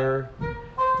share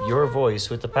your voice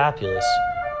with the populace.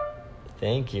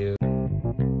 Thank you.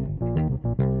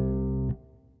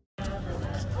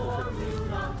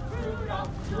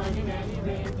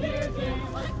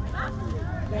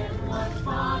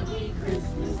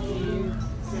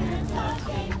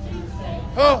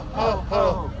 Ho, ho,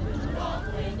 ho.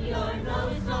 When your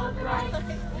nose so bright,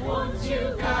 won't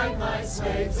you guide my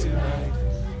sleigh tonight?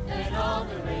 And all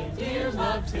the reindeer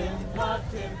loved him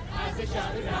as they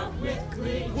shouted out with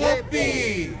glee.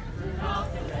 Whoopee!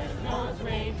 Rudolph the red-nosed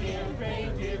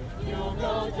reindeer, you'll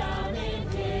go down in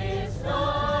history.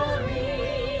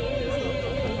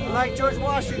 Like George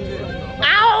Washington.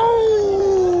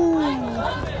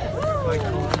 Like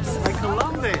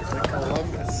Columbus.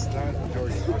 Columbus, not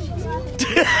George Washington.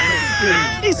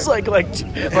 He's like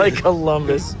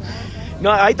Columbus. No,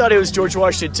 I thought it was George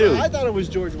Washington too. I thought it was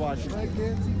George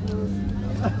Washington.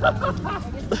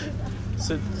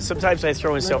 So sometimes I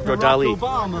throw in Salvador Barack Dali.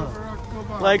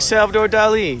 Obama. Like Salvador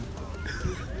Dali.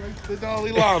 Like the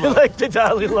Dalai Lama. Like the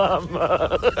Dalai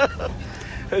Lama.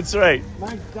 That's right.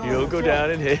 God, You'll go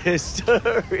down in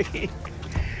history.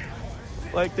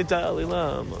 Like the Dalai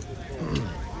Lama.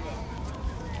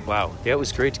 Wow, that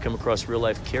was great to come across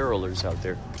real-life carolers out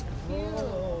there.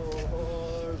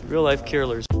 Real-life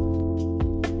carolers.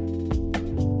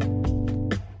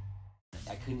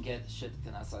 I couldn't get the shit to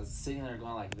come out, so I was sitting there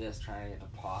going like this, trying to get it to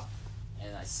pop,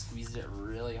 and I squeezed it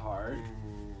really hard,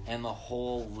 and the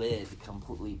whole lid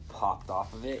completely popped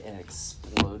off of it and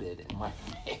exploded in my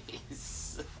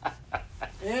face.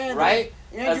 And, right?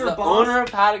 And as your the boss. owner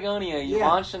of Patagonia, Yeah.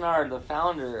 Yvonne Chenard, the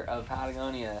founder of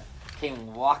Patagonia,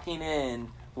 came walking in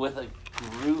with a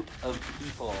group of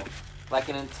people, like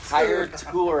an entire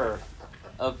tour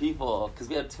of people, because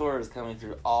we have tours coming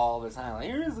through all the time. Like,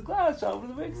 here's the glass shop where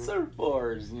they make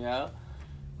surfboards, you know?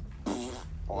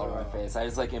 All over my face. I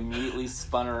just like immediately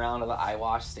spun around to the eye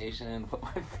wash station and put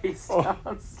my face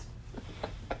down.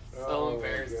 So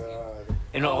embarrassing.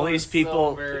 And all these so people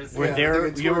embarrassing. were there.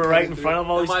 You were right in front of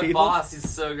all And these my people. boss, he's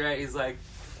so great. He's like,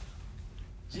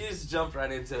 she just jumped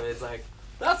right into it. It's like,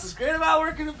 that's what's great about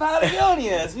working in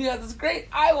Patagonia is we got this great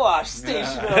eye wash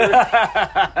station over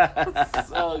here.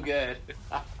 So good.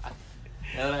 And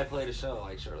then I played a show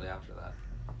like shortly after that,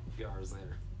 a few hours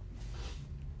later.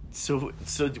 So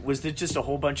was it just a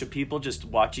whole bunch of people just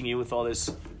watching you with all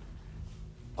this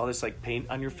like paint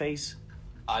on your face?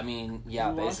 I mean, yeah,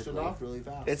 You washed basically. it off really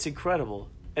fast. It's incredible.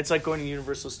 It's like going to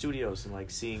Universal Studios and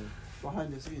like seeing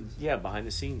behind the scenes. Yeah, behind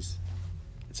the scenes.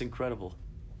 It's incredible.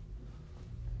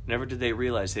 Never did they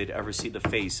realize they'd ever see the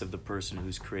face of the person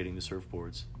who's creating the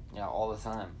surfboards. Yeah, all the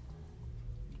time.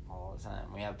 All the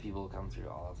time. We have people come through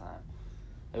all the time.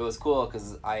 It was cool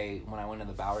because when I went to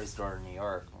the Bowery store in New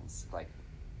York, it's like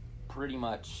pretty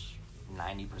much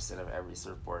 90% of every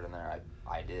surfboard in there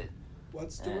I did.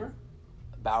 What store?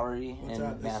 Bowery What's in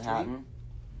that, the Manhattan,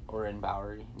 or in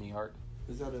Bowery, New York.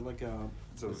 Is that like a...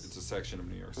 It's a section of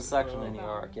New York It's a City. section in New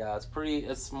York, yeah.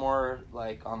 It's more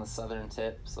like on the southern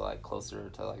tip, so like closer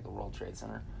to like the World Trade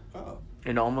Center. Oh.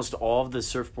 And almost all of the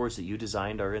surfboards that you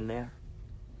designed are in there?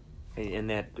 In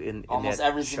that almost that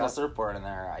every single shop? surfboard in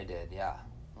there I did, yeah.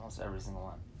 Almost every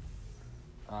single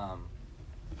one.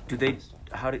 Do they?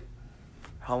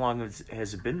 How long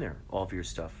has it been there? All of your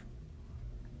stuff,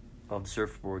 all the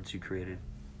surfboards you created.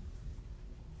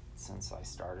 Since I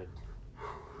started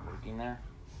working there.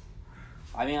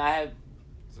 I mean, I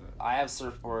have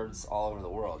surfboards all over the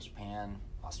world: Japan,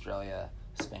 Australia,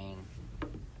 Spain,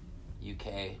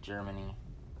 UK, Germany,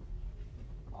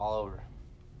 all over.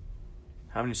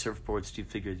 How many surfboards do you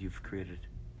figure you've created?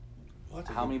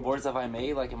 How many boards have I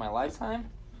made, like, in my lifetime?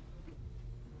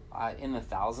 In the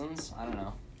thousands. I don't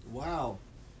know. Wow.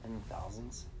 In the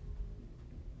thousands.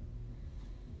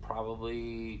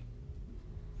 Probably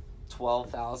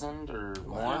 12,000 or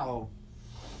more. Wow.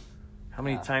 How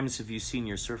many times have you seen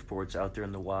your surfboards out there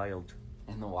in the wild?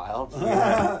 In the wild?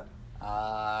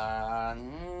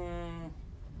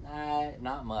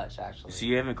 Not much, actually. So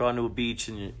you haven't gone to a beach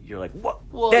and you're like, what?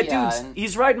 Well, that yeah, dude's,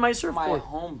 he's riding my surfboard. My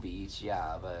home beach,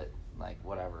 yeah, but, like,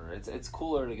 whatever. It's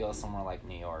cooler to go somewhere like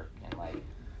New York. And, like,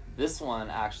 this one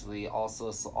actually also...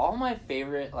 So all my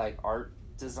favorite, like, art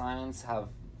designs have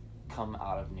come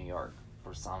out of New York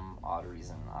for some odd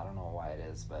reason. I don't know why it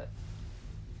is, but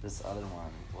this other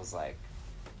one was, like,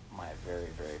 my very,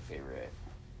 very favorite.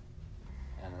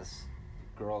 And this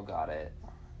girl got it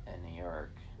in New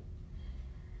York.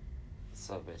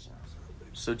 So bitchin'.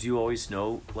 So do you always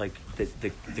know, like,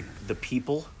 the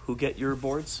people who get your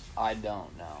boards? I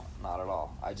don't know, not at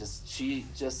all. She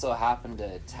just so happened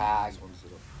to tag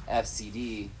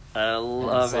FCD. I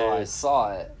love so it. I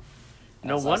saw it.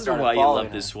 No so wonder why you following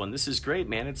love this one. This is great,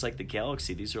 man. It's like the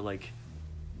galaxy. These are like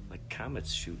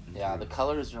comets shooting. Yeah, through. the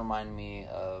colors remind me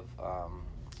of. God,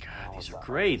 these are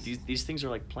great. These things are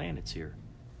like planets here.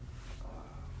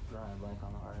 Drawing a blank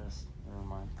on the artist. Never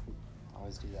mind. I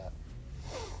always do that.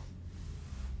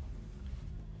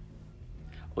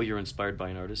 Oh, you're inspired by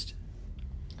an artist?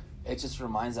 It just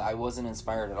reminds me, I wasn't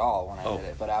inspired at all when I did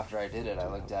it, but after I did it, I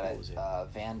looked at it.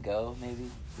 Van Gogh, maybe?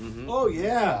 Mm-hmm. Oh,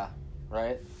 yeah.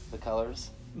 Right? The colors?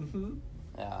 Mm-hmm.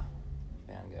 Yeah.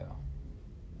 Van Gogh.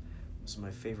 This is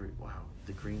my favorite. Wow.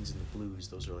 The greens and the blues,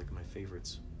 those are like my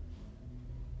favorites.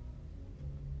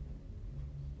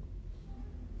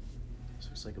 So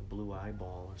it's like a blue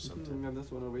eyeball or something. And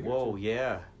this one over here. Whoa, too.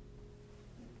 yeah.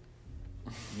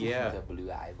 Yeah. The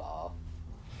blue eyeball.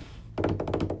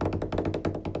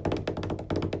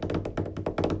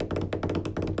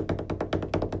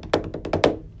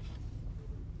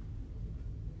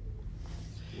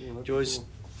 Do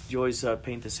you always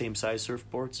paint the same size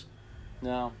surfboards?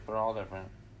 No, they're all different.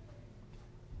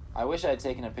 I wish I had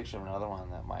taken a picture of another one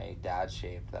that my dad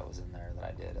shaped that was in there that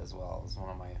I did as well. It's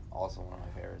also one of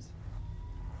my favorites.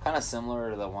 Kind of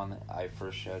similar to the one that I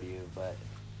first showed you, but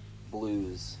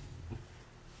blues.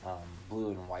 Blue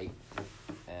and white.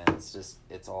 And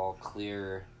it's all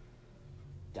clear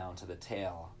down to the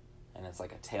tail. And it's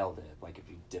like a tail dip, like if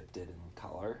you dipped it in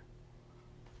color.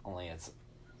 Only it's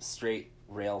straight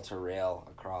rail to rail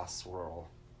across swirl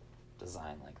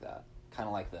design like that. Kind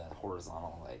of like the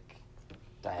horizontal, like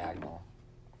diagonal,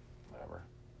 whatever.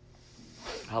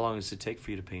 How long does it take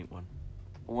for you to paint one?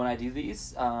 When I do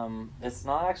these, it's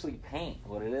not actually paint.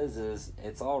 What it is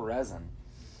it's all resin.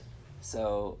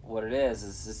 So what it is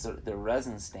just the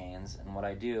resin stains, and what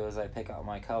I do is I pick out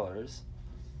my colors,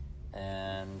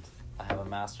 and I have a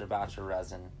master batch of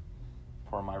resin,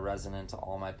 pour my resin into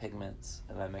all my pigments,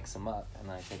 and I mix them up, and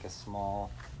then I take a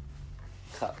small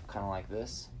cup, kind of like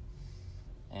this,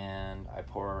 and I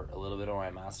pour a little bit of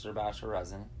my master batch of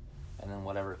resin, and then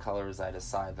whatever colors I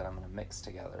decide that I'm going to mix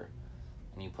together,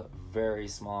 and you put very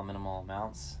small minimal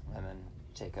amounts, and then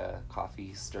you take a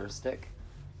coffee stir stick,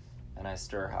 and I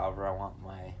stir however I want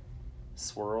my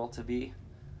swirl to be,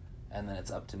 and then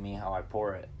it's up to me how I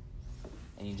pour it.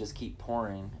 And you just keep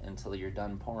pouring until you're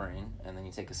done pouring, and then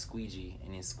you take a squeegee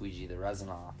and you squeegee the resin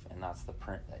off, and that's the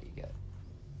print that you get.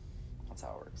 That's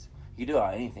how it works. You do it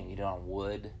on anything. You do it on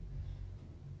wood.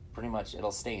 Pretty much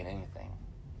it'll stain anything,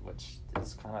 which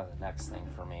is kind of the next thing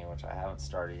for me, which I haven't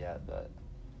started yet, but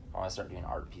I want to start doing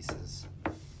art pieces,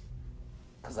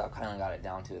 because I've kind of got it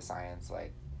down to a science,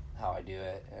 like how I do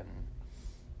it, and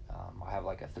I have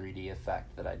like a 3D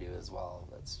effect that I do as well.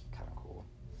 That's kind of cool.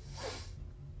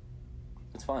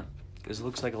 It's fun. Because it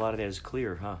looks like a lot of that is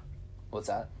clear, huh? What's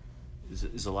that?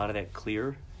 Is a lot of that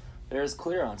clear? There's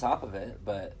clear on top of it,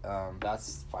 but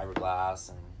that's fiberglass,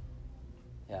 and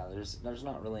yeah, there's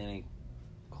not really any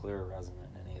clear resin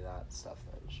in any of that stuff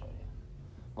that I showed you.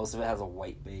 Most of it has a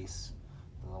white base,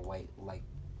 and a white, like,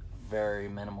 very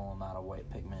minimal amount of white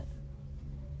pigment.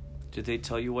 Did they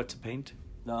tell you what to paint?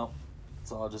 No,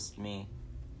 it's all just me.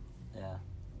 Yeah.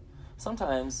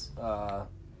 Sometimes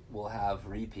we'll have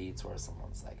repeats where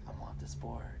someone's like, I want this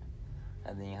board.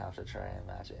 And then you have to try and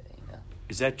match it, you know?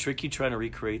 Is that tricky trying to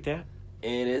recreate that?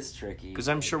 It is tricky. Because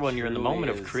I'm sure when you're in the moment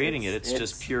of creating it's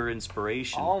just pure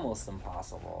inspiration. Almost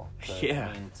impossible. Yeah.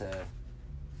 I mean,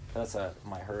 that's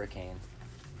my Hurricane.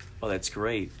 Oh, that's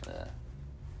great. Yeah.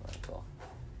 Very cool.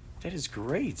 That is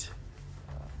great.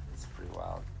 It's pretty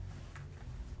wild.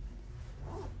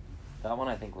 That one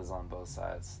I think was on both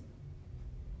sides.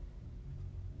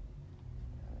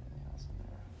 Everything else in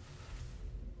there.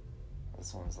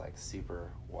 This one's like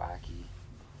super wacky.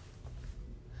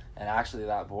 And actually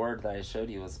that board that I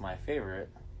showed you was my favorite.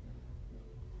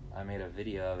 I made a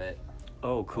video of it.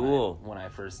 Oh, cool. When I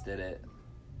first did it.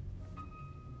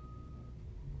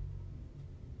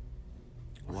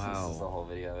 Wow. This is the whole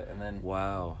video of it. And then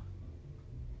wow.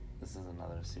 This is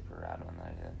another super rad one that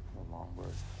I did, the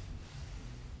longboard.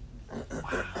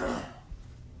 Wow.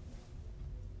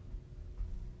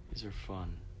 These are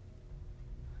fun.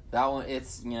 That one,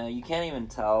 it's, you know, you can't even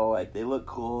tell, like, they look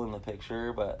cool in the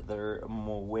picture, but they're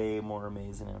way more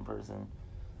amazing in person.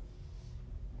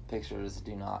 Pictures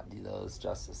do not do those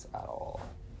justice at all.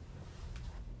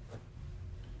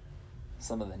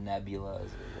 Some of the nebulas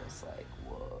are just like,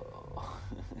 whoa.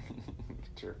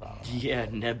 Chirp out. Yeah,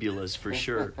 nebulas for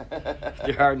sure.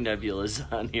 There are nebulas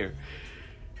on here.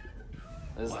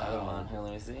 There's another one. Here,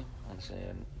 let me see. I'll show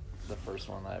you the first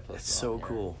one that I posted. That's so on here.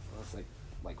 cool. It's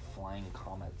like flying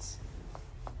comets.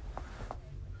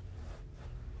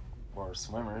 Or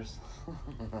swimmers.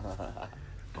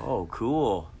 Oh,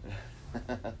 cool.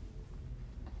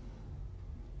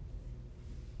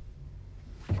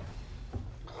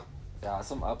 Yeah,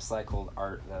 some upcycled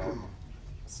art that I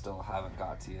still haven't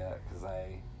got to yet because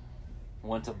I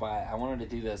wanted to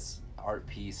do this art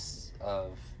piece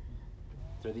of,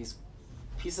 there are these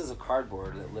pieces of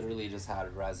cardboard that literally just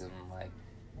had resin like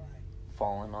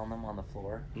fallen on them on the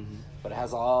floor, but it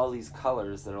has all these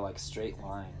colors that are like straight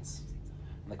lines,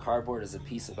 and the cardboard is a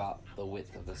piece about the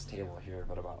width of this table here,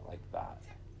 but about like that,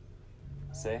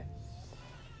 see?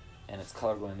 And it's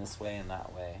color going this way and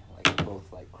that way, like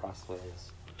both like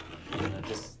crossways. And they're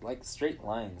just like straight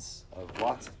lines of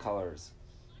lots of colors.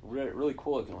 Really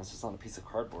cool looking. It's just on a piece of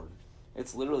cardboard.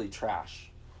 It's literally trash.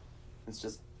 It's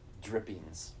just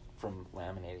drippings from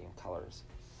laminating colors.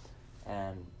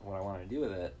 And what I want to do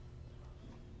with it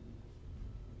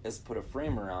is put a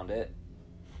frame around it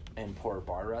and pour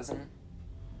bar resin.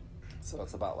 So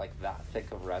it's about like that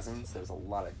thick of resin. So there's a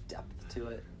lot of depth to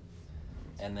it.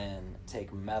 And then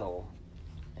take metal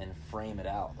and frame it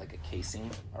out like a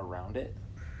casing around it.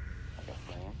 Like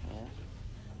a frame,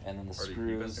 yeah. And then the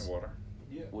screws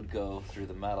would go through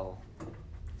the metal,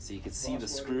 so you could see the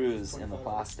screws in the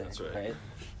plastic, right?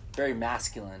 Very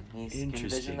masculine. You can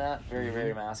envision that?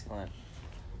 Very masculine.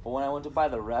 But when I went to buy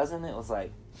the resin, it was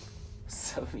like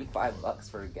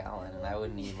 $75 for a gallon, and I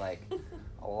would need like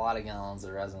a lot of gallons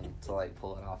of resin to like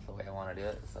pull it off the way I want to do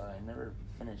it. So I never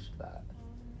finished that.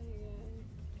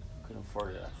 Couldn't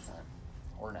afford it at the time,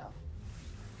 or now.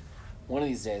 One of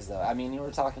these days, though, I mean, you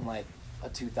were talking like a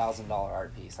 $2,000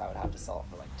 art piece. I would have to sell it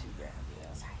for like $2,000. You know?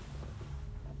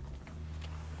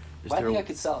 But I think I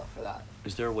could sell it for that.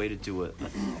 Is there a way to do it?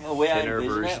 The way I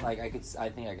envision it, like I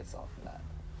think I could sell it for that.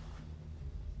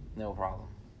 No problem.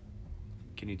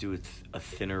 Can you do a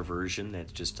thinner version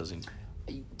that just doesn't?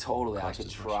 Totally, I could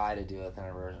try to do a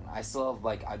thinner version. I still have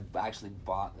I actually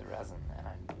bought the resin and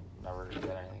I never did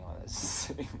anything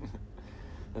with it.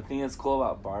 The thing that's cool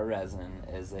about bar resin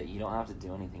is that you don't have to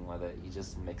do anything with it. You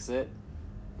just mix it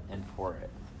and pour it.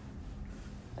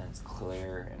 And it's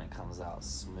clear and it comes out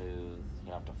smooth.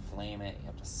 You don't have to flame it, you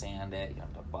have to sand it, you don't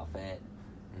have to buff it,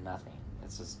 nothing.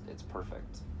 It's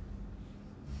perfect.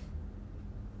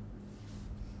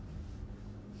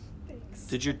 Thanks.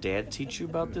 Did your dad teach you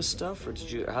about this stuff, or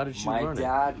how did you learn it?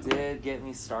 My dad did get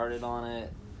me started on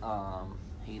it.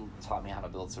 He taught me how to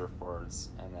build surfboards,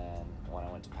 and then when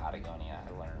I went to Patagonia,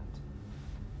 I learned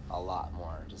a lot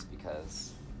more just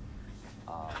because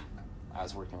I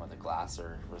was working with a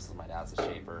glasser versus my dad's a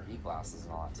shaper. He glasses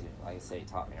and all that too. Like I say, he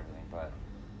taught me everything, but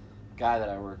the guy that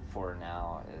I work for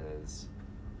now is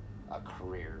a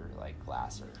career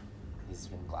glasser. He's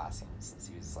been glassing since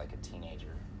he was like a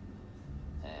teenager,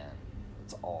 and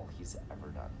it's all he's ever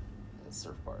done is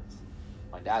surfboards.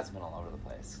 My dad's been all over the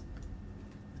place.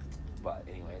 But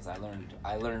anyways, I learned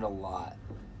a lot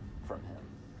from him.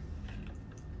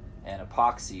 And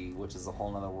epoxy, which is a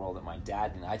whole other world that my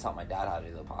dad didn't. I taught my dad how to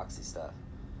do the epoxy stuff,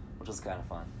 which was kind of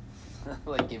fun.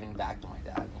 Like giving back to my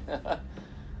dad.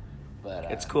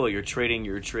 But it's cool. You're trading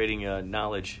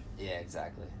knowledge. Yeah,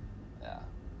 exactly. Yeah.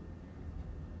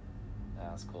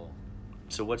 That's cool.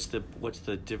 So what's the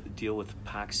deal with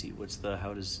epoxy?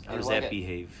 How does like that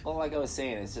behave? Well, like I was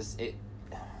saying, it's just to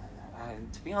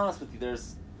be honest with you,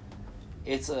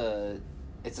 it's a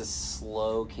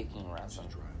slow kicking resin.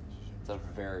 It's a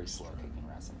very slow kicking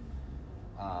resin.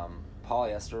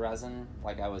 Polyester resin,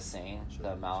 like I was saying,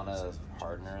 the amount of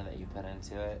hardener that you put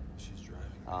into it,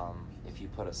 if you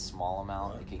put a small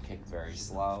amount, it can kick very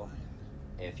slow.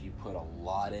 If you put a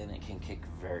lot in, it can kick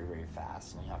very, very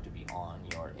fast, and you have to be on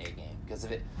your A game. Because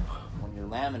when you're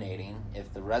laminating,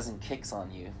 if the resin kicks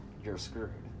on you, you're screwed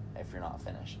if you're not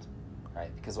finished, right?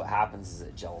 Because what happens is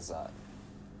it gels up,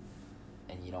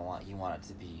 and you want it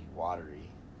to be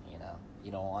watery, you know.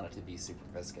 You don't want it to be super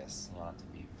viscous. You want it to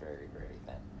be very, very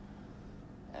thin,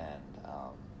 and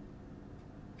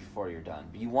before you're done.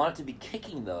 But you want it to be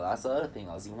kicking, though. That's the other thing.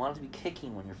 You want it to be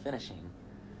kicking when you're finishing.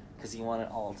 Because you want it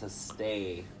all to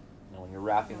stay, when you're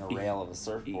wrapping a rail of a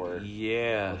surfboard with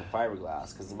a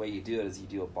fiberglass. Because the way you do it is you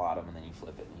do a bottom and then you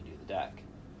flip it and you do the deck,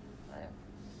 right?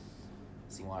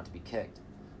 So you want it to be kicked.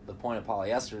 The point of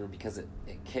polyester, because it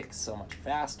kicks so much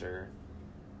faster,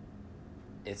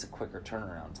 it's a quicker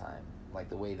turnaround time. Like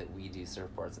the way that we do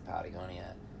surfboards at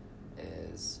Patagonia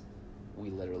is we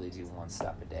literally do one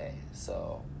step a day.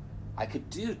 So I could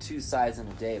do 2 sides in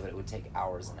a day, but it would take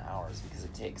hours and hours because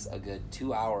it takes a good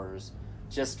 2 hours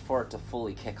just for it to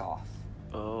fully kick off.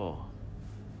 Oh.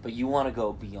 But you want to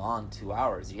go beyond 2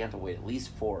 hours. You have to wait at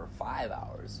least 4 or 5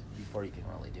 hours before you can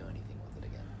really do anything with it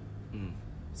again. Mm.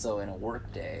 So in a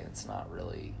work day, it's not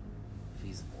really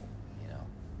feasible, you know.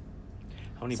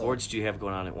 How many boards do you have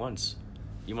going on at once?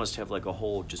 You must have like a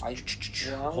whole I'm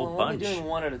bunch. only doing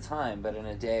one at a time, but in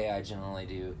a day I generally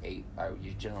do 8.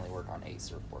 You generally work on 8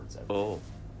 surfboards every day.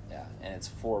 Yeah, and it's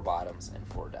 4 bottoms and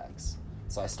 4 decks.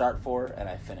 So I start 4 and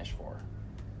I finish 4.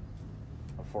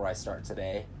 Before I start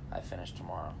today, I finish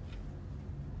tomorrow.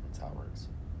 That's how it works.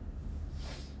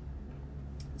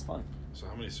 It's fun. So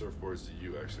how many surfboards do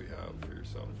you actually have for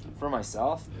yourself? For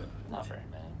myself? Yeah. Not very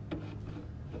many.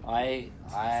 I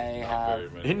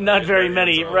have not very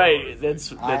many, right?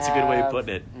 That's a good way of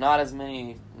putting it. Not as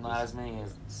many as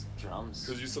drums.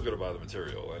 Because you still got to buy the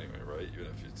material anyway, right? Even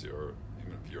if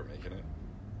you're making it.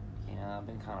 Yeah, I've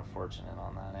been kind of fortunate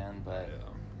on that end, but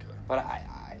okay. But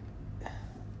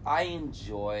I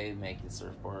enjoy making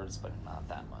surfboards, but not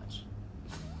that much.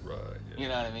 Right. Yeah. You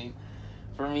know what I mean?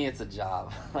 For me, it's a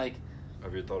job. Like,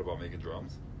 have you thought about making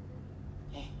drums?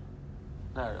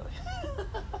 Not really.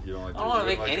 You don't like? I don't want to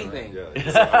make like anything. I want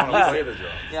to play the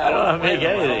drums. Yeah, I don't want to make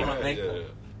anything.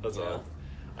 That's all.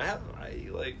 I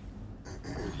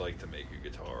would like to make a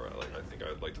guitar. I think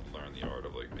I'd like to learn the art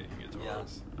of like making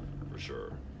guitars for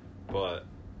sure. But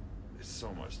there's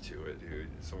so much to it, dude.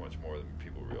 It's so much more than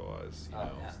people realize. You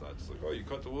know, it's not just like, oh, you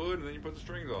cut the wood and then you put the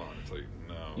strings on. It's like,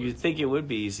 no. You'd think it would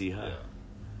be easy, huh?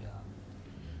 Yeah.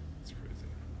 It's crazy.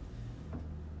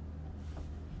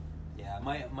 Yeah,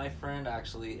 my friend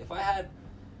actually, if I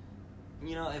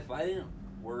didn't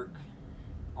work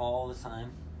all the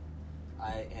time,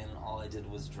 and all I did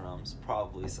was drums,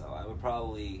 probably so. I would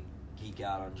probably geek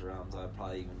out on drums. I would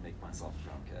probably even make myself a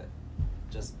drum kit,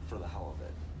 just for the hell of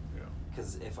it. Yeah.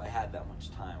 Because if I had that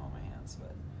much time on my hands,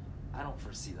 but I don't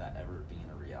foresee that ever being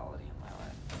a reality in my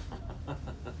life.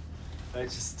 I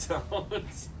just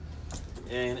don't.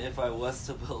 And if I was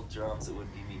to build drums, it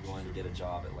would be me going to get a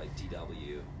job at like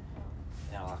DW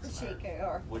in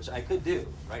Oxnard, which I could do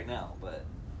right now, but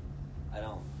I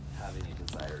don't have any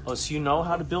desire. Oh, so you know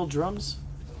how to build drums?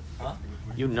 Huh?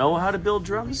 You know how to build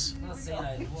drums? I'm not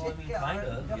saying kind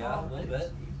of, yeah, a little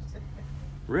bit.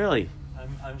 Really?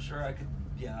 I'm sure I could.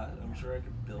 Yeah, I'm sure I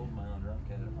could build my own drum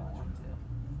kit if I wanted to.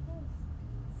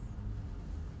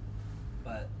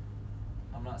 But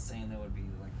I'm not saying they would be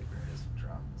like the greatest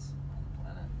drums on the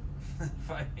planet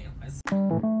if I made myself.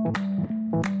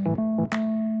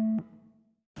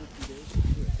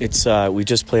 It's we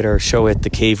just played our show at the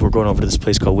Cave. We're going over to this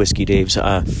place called Whiskey Dave's,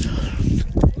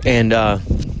 and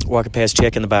walking past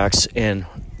Jack in the Box, and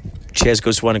Chaz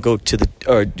goes, "Want to go to the?"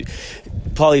 Or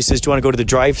Paulie says, "Do you want to go to the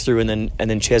drive-through?" And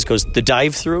then Chaz goes, "The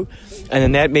dive-through," and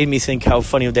then that made me think, how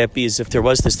funny would that be? As if there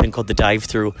was this thing called the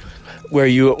dive-through, where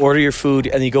you order your food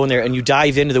and you go in there and you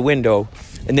dive into the window,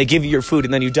 and they give you your food,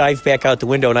 and then you dive back out the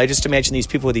window. And I just imagine these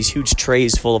people with these huge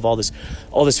trays full of all this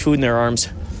food in their arms,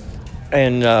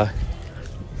 and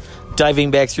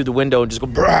diving back through the window and just go,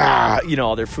 brah, you know,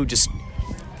 all their food just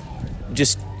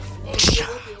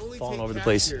falling over the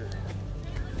place.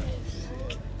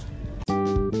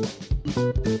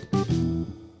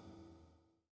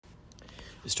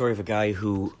 The story of a guy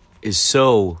who is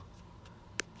so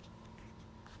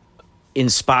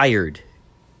inspired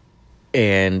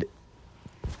and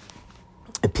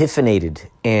epiphanated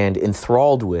and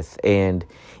enthralled with and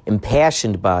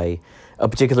impassioned by a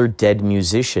particular dead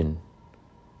musician.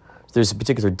 There's a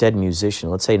particular dead musician,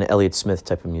 let's say an Elliott Smith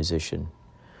type of musician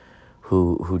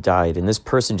who died, and this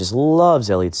person just loves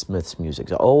Elliott Smith's music.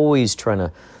 They're always trying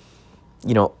to,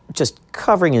 just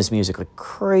covering his music like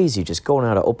crazy, just going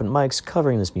out to open mics,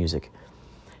 covering this music.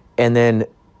 And then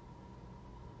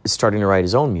starting to write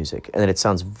his own music. And then it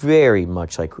sounds very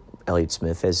much like Elliott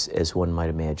Smith, as one might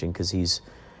imagine, because he's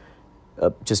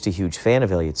just a huge fan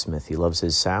of Elliott Smith. He loves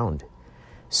his sound.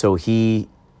 So he,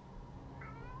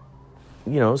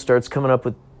 starts coming up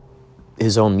with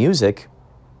his own music.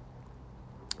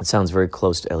 It sounds very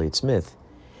close to Elliott Smith.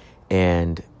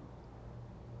 And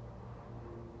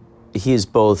he is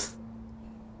both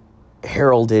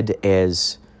heralded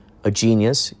as a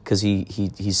genius, because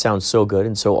he sounds so good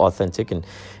and so authentic and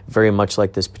very much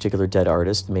like this particular dead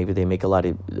artist. Maybe they make a lot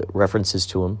of references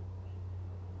to him,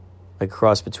 like a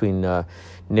cross between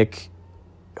Nick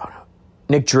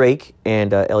Drake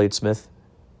and Elliott Smith,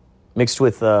 mixed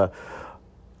with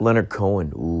Leonard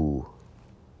Cohen. Ooh.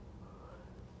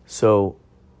 So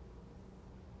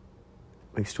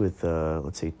mixed with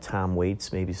let's say Tom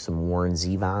Waits, maybe some Warren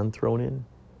Zevon thrown in.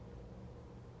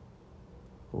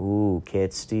 Ooh,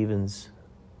 Cat Stevens,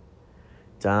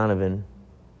 Donovan,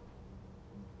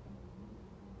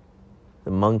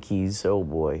 the Monkees, oh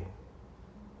boy.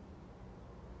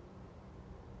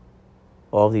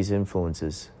 All these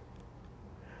influences.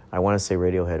 I want to say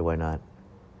Radiohead, why not?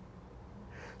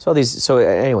 So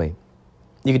anyway,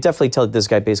 you could definitely tell that this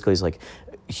guy basically is like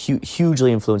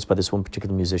hugely influenced by this one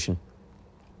particular musician.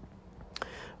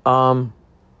 And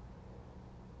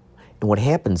what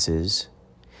happens is,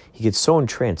 he gets so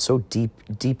entranced, so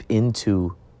deep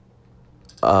into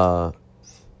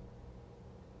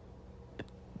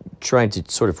trying to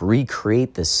sort of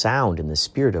recreate the sound and the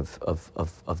spirit of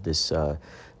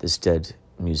this dead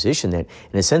musician, that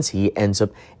in a sense he ends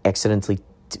up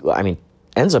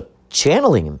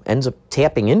channeling him, ends up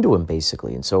tapping into him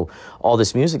basically. And so all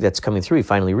this music that's coming through, he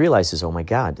finally realizes, oh my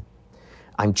God,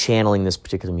 I'm channeling this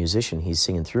particular musician. He's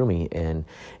singing through me, and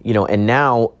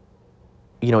now.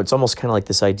 It's almost kind of like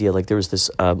this idea, like there was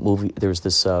this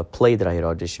play that I had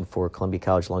auditioned for at Columbia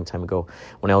College a long time ago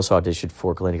when I also auditioned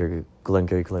for Glengarry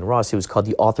Glen Ross. It was called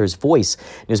The Author's Voice.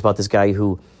 It was about this guy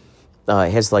who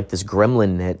has like this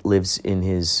gremlin that lives in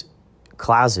his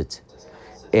closet.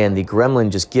 And the gremlin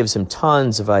just gives him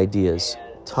tons of ideas.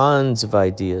 There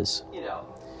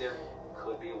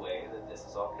could be a way that this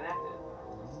is all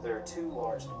connected. There are two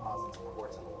large deposits of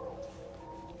quartz in the world.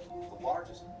 The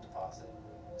largest deposit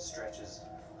stretches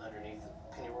underneath the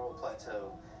Pennyroyal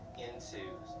Plateau into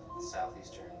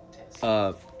southeastern Tennessee.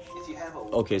 If you have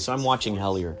Okay, so I'm watching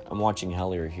Hellier.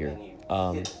 Here. Hit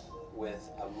it with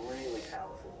a really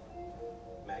powerful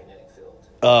magnetic field.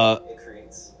 It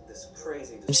creates this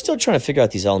crazy. I'm still trying to figure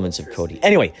out these elements of Cody.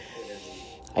 Anyway,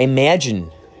 I imagine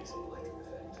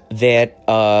that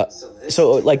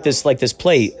so like this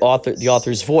play, The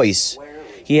Author's Voice.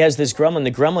 He has this gremlin.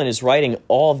 The gremlin is writing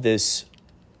all these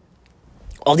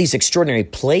extraordinary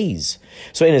plays.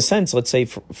 So in a sense, let's say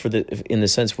in the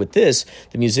sense with this,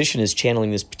 the musician is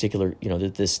channeling this particular,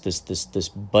 this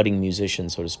budding musician,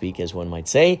 so to speak, as one might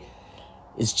say,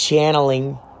 is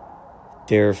channeling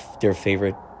their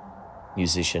favorite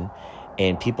musician,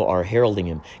 and people are heralding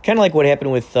him. Kind of like what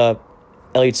happened with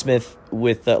Elliott Smith.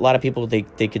 With a lot of people, they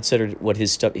considered what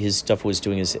his stuff was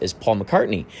doing as Paul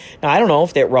McCartney. Now I don't know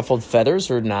if that ruffled feathers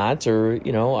or not, or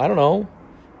I don't know.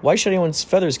 Why should anyone's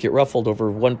feathers get ruffled over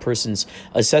one person's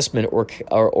assessment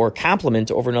or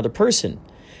compliment over another person?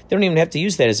 They don't even have to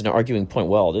use that as an arguing point.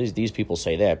 Well, these people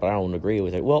say that, but I don't agree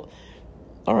with it. Well,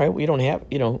 all right, we don't have,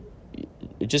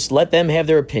 just let them have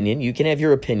their opinion. You can have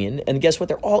your opinion, and guess what?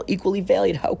 They're all equally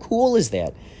valued. How cool is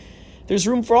that? There's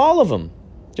room for all of them.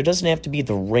 There doesn't have to be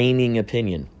the reigning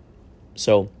opinion.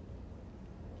 So,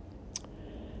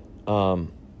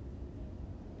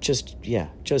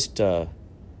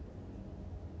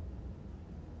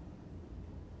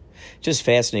 just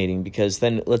fascinating, because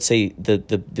then let's say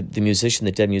the musician,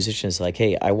 the dead musician, is like,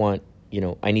 hey,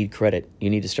 I need credit. You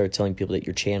need to start telling people that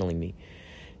you're channeling me.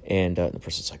 And the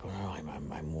person's like, oh, no,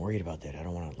 I'm worried about that. I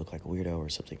don't want to look like a weirdo or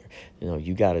something.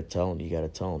 You got to tell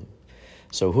him.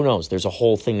 So who knows? There's a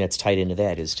whole thing that's tied into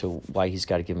that as to why he's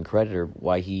got to give him credit, or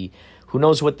why who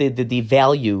knows what the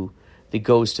value the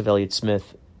ghost of Elliott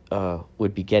Smith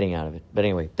would be getting out of it. But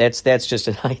anyway, that's just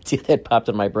an idea that popped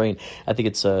in my brain. I think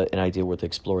it's an idea worth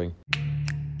exploring.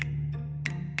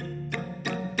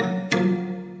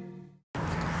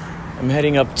 I'm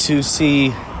heading up to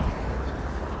see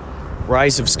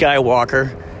Rise of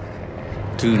Skywalker.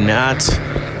 Do not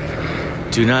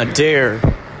dare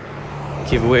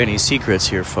give away any secrets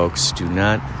here, folks. Do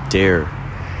not dare.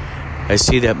 I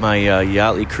see that my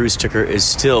Yachtly Crew sticker is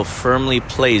still firmly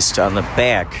placed on the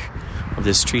back of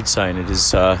this street sign. It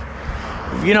is, oh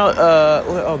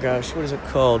gosh, what is it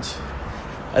called?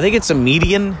 I think it's a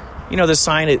median. You know, the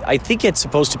sign, I think it's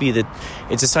supposed to be that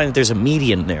it's a sign that there's a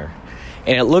median there.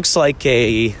 And it looks like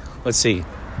a, let's see,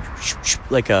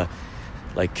 like a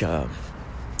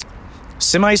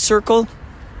semicircle.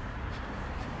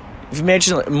 If you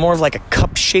imagine more of like a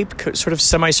cup shape, sort of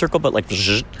semicircle, but like,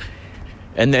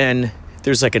 and then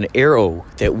there's like an arrow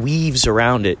that weaves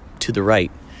around it to the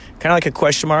right, kind of like a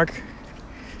question mark.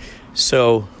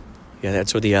 So, yeah,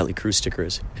 that's where the Yachtly Crew sticker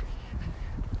is.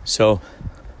 So,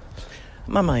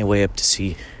 I'm on my way up to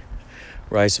see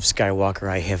Rise of Skywalker.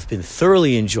 I have been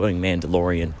thoroughly enjoying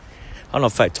Mandalorian. I don't know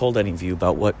if I told any of you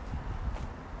about what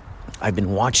I've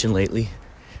been watching lately.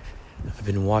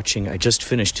 I just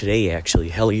finished today,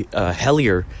 actually,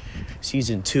 Hellier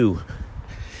Season 2.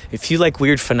 If you like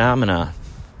weird phenomena,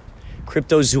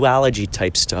 cryptozoology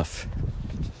type stuff,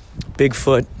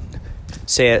 Bigfoot,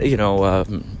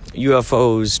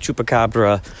 UFOs,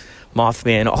 Chupacabra,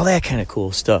 Mothman, all that kind of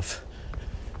cool stuff.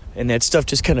 And that stuff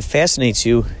just kind of fascinates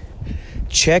you.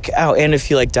 Check out, and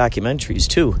if you like documentaries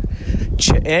too,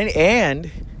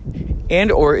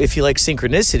 and or if you like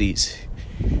synchronicities,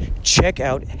 check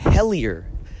out Hellier.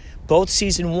 Both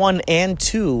season 1 and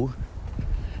 2,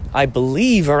 I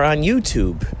believe, are on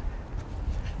YouTube.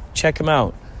 Check them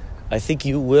out. I think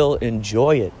you will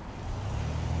enjoy it.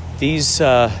 These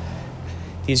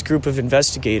group of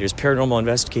investigators, paranormal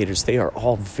investigators, they are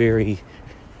all very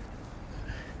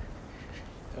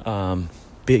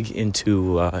big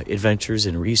into adventures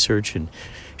and research and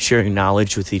sharing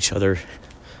knowledge with each other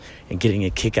and getting a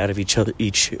kick out of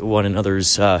each one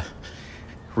another's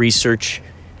research.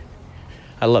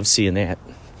 I love seeing that.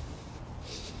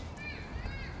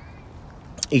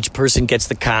 Each person gets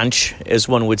the conch, as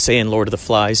one would say in Lord of the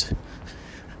Flies.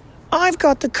 I've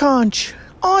got the conch.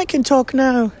 I can talk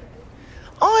now.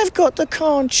 I've got the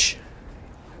conch.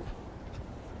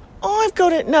 I've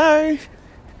got it now.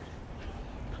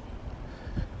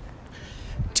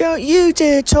 Don't you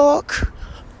dare talk.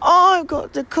 I've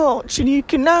got the conch, and you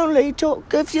can only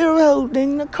talk if you're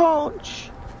holding the conch.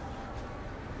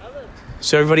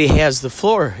 So everybody has the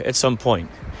floor at some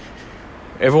point.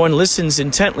 Everyone listens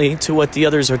intently to what the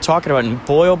others are talking about, and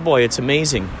boy, oh boy, it's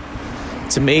amazing.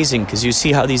 It's amazing, because you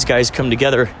see how these guys come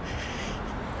together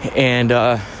and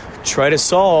try to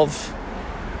solve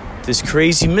this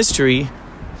crazy mystery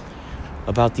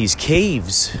about these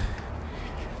caves.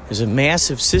 There's a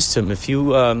massive system. If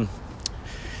you,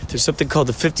 there's something called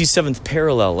the 57th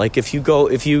parallel. Like we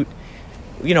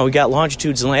got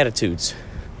longitudes and latitudes.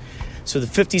 So the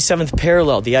 57th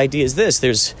parallel, the idea is this.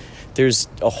 There's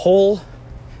a whole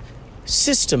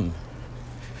system,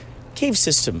 cave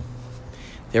system,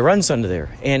 that runs under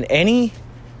there. And any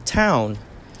town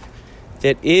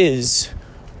that is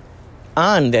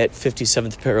on that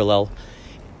 57th parallel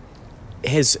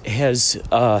has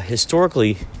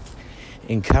historically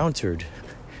encountered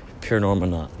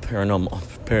paranormal.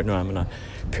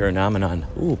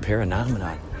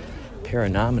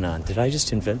 Did I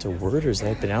just invent a word, or has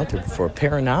that been out there before?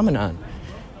 Paranomenon.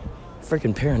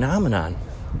 Freaking paranomenon.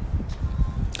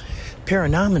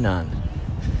 Paranomenon.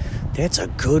 That's a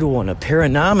good one, a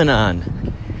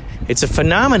paranomenon. It's a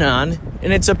phenomenon,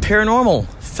 and it's a paranormal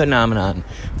phenomenon.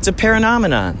 It's a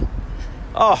paranomenon.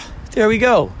 Oh, there we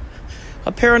go.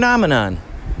 A paranomenon.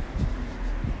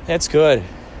 That's good.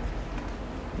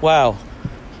 Wow.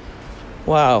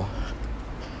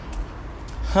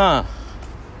 Huh.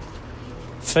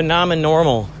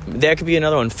 Phenomenormal. That could be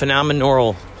another one.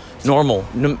 Phenomenormal. Normal.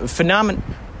 Phenomenormal.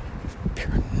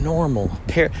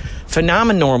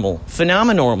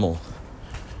 Phenomenormal.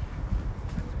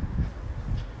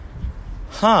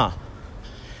 Huh.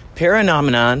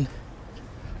 Paranomenon.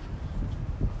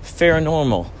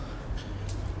 Paranormal.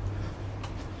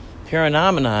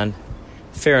 Paranomenon.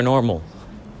 Paranormal.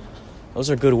 Those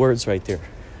are good words right there.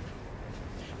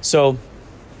 So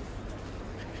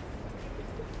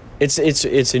it's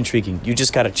intriguing. You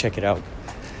just got to check it out.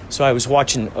 So I was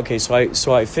watching. Okay,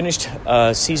 so I finished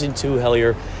season 2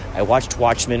 Hellier. I watched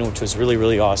Watchmen, which was really,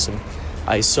 really awesome.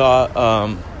 I saw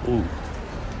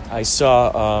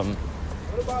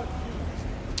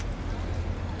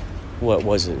what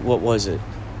was it?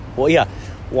 Well, yeah,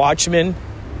 Watchmen.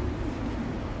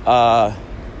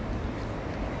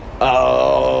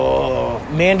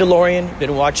 Mandalorian.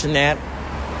 Been watching that.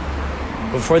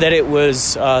 Before that, it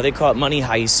was they call it Money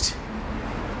Heist,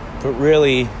 but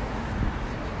really,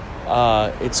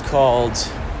 it's called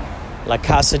La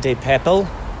Casa de Papel.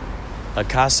 La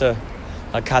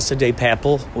Casa de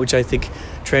Papel, which I think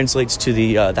translates to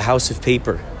the House of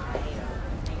Paper,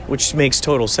 which makes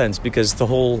total sense because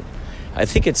I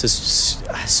think it's a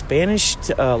Spanish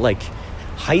like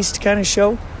heist kind of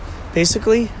show,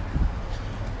 basically,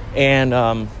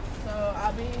 and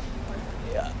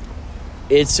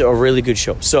it's a really good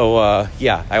show. So I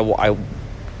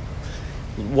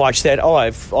watched that. Oh,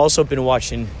 I've also been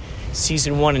watching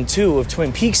season 1 and 2 of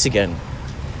Twin Peaks again,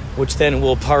 which then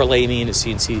will parlay me into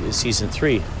season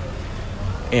 3.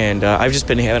 And I've just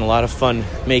been having a lot of fun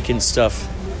making stuff.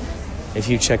 If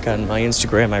you check on my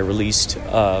Instagram, I released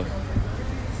over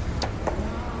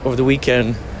the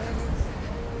weekend,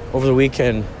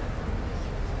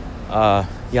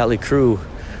 Yachtly Crew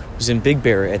was in Big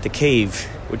Bear at the Cave,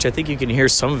 which I think you can hear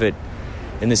some of it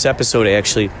in this episode,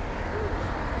 actually.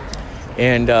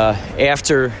 And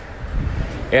after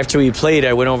we played,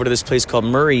 I went over to this place called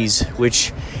Murray's,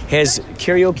 which has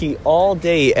karaoke all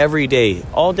day, every day.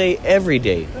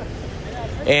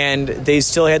 And they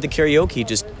still had the karaoke,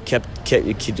 just kept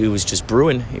it was just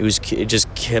brewing. It just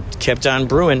kept on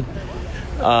brewing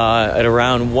at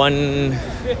around 1 a.m.,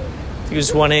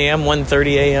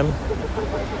 1:30 a.m.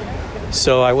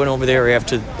 So I went over there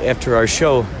after our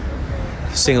show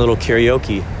to sing a little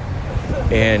karaoke.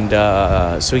 And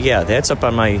so yeah, that's up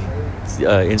on my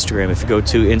Instagram. If you go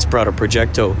to Inspirato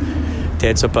Projecto,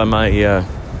 that's up on my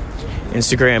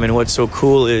Instagram. And what's so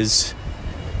cool is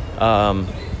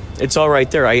it's all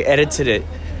right there. I edited it.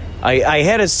 I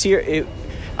had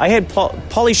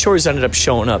Pauly Shores ended up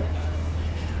showing up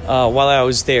while I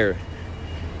was there,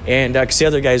 and because the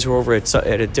other guys were over at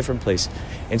a different place,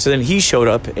 and so then he showed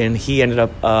up and he ended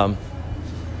up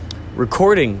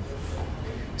recording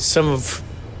some of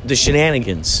the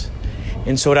shenanigans.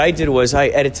 And so what I did was I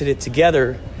edited it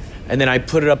together, and then I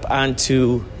put it up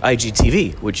onto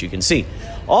IGTV, which you can see.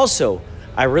 Also,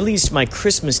 I released my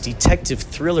Christmas detective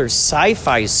thriller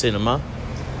sci-fi cinema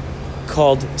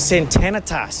called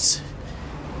Santanitas,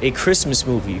 a Christmas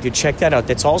movie. You could check that out.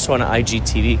 That's also on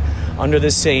IGTV under the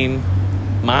same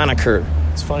moniker.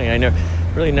 It's funny, I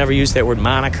never used that word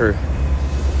moniker.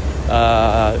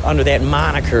 Under that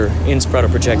moniker, Inspirato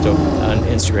Projecto on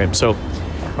Instagram. So,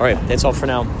 all right, that's all for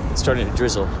now. It's starting to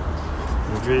drizzle.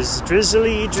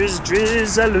 Drizzly,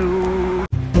 drizzaloo.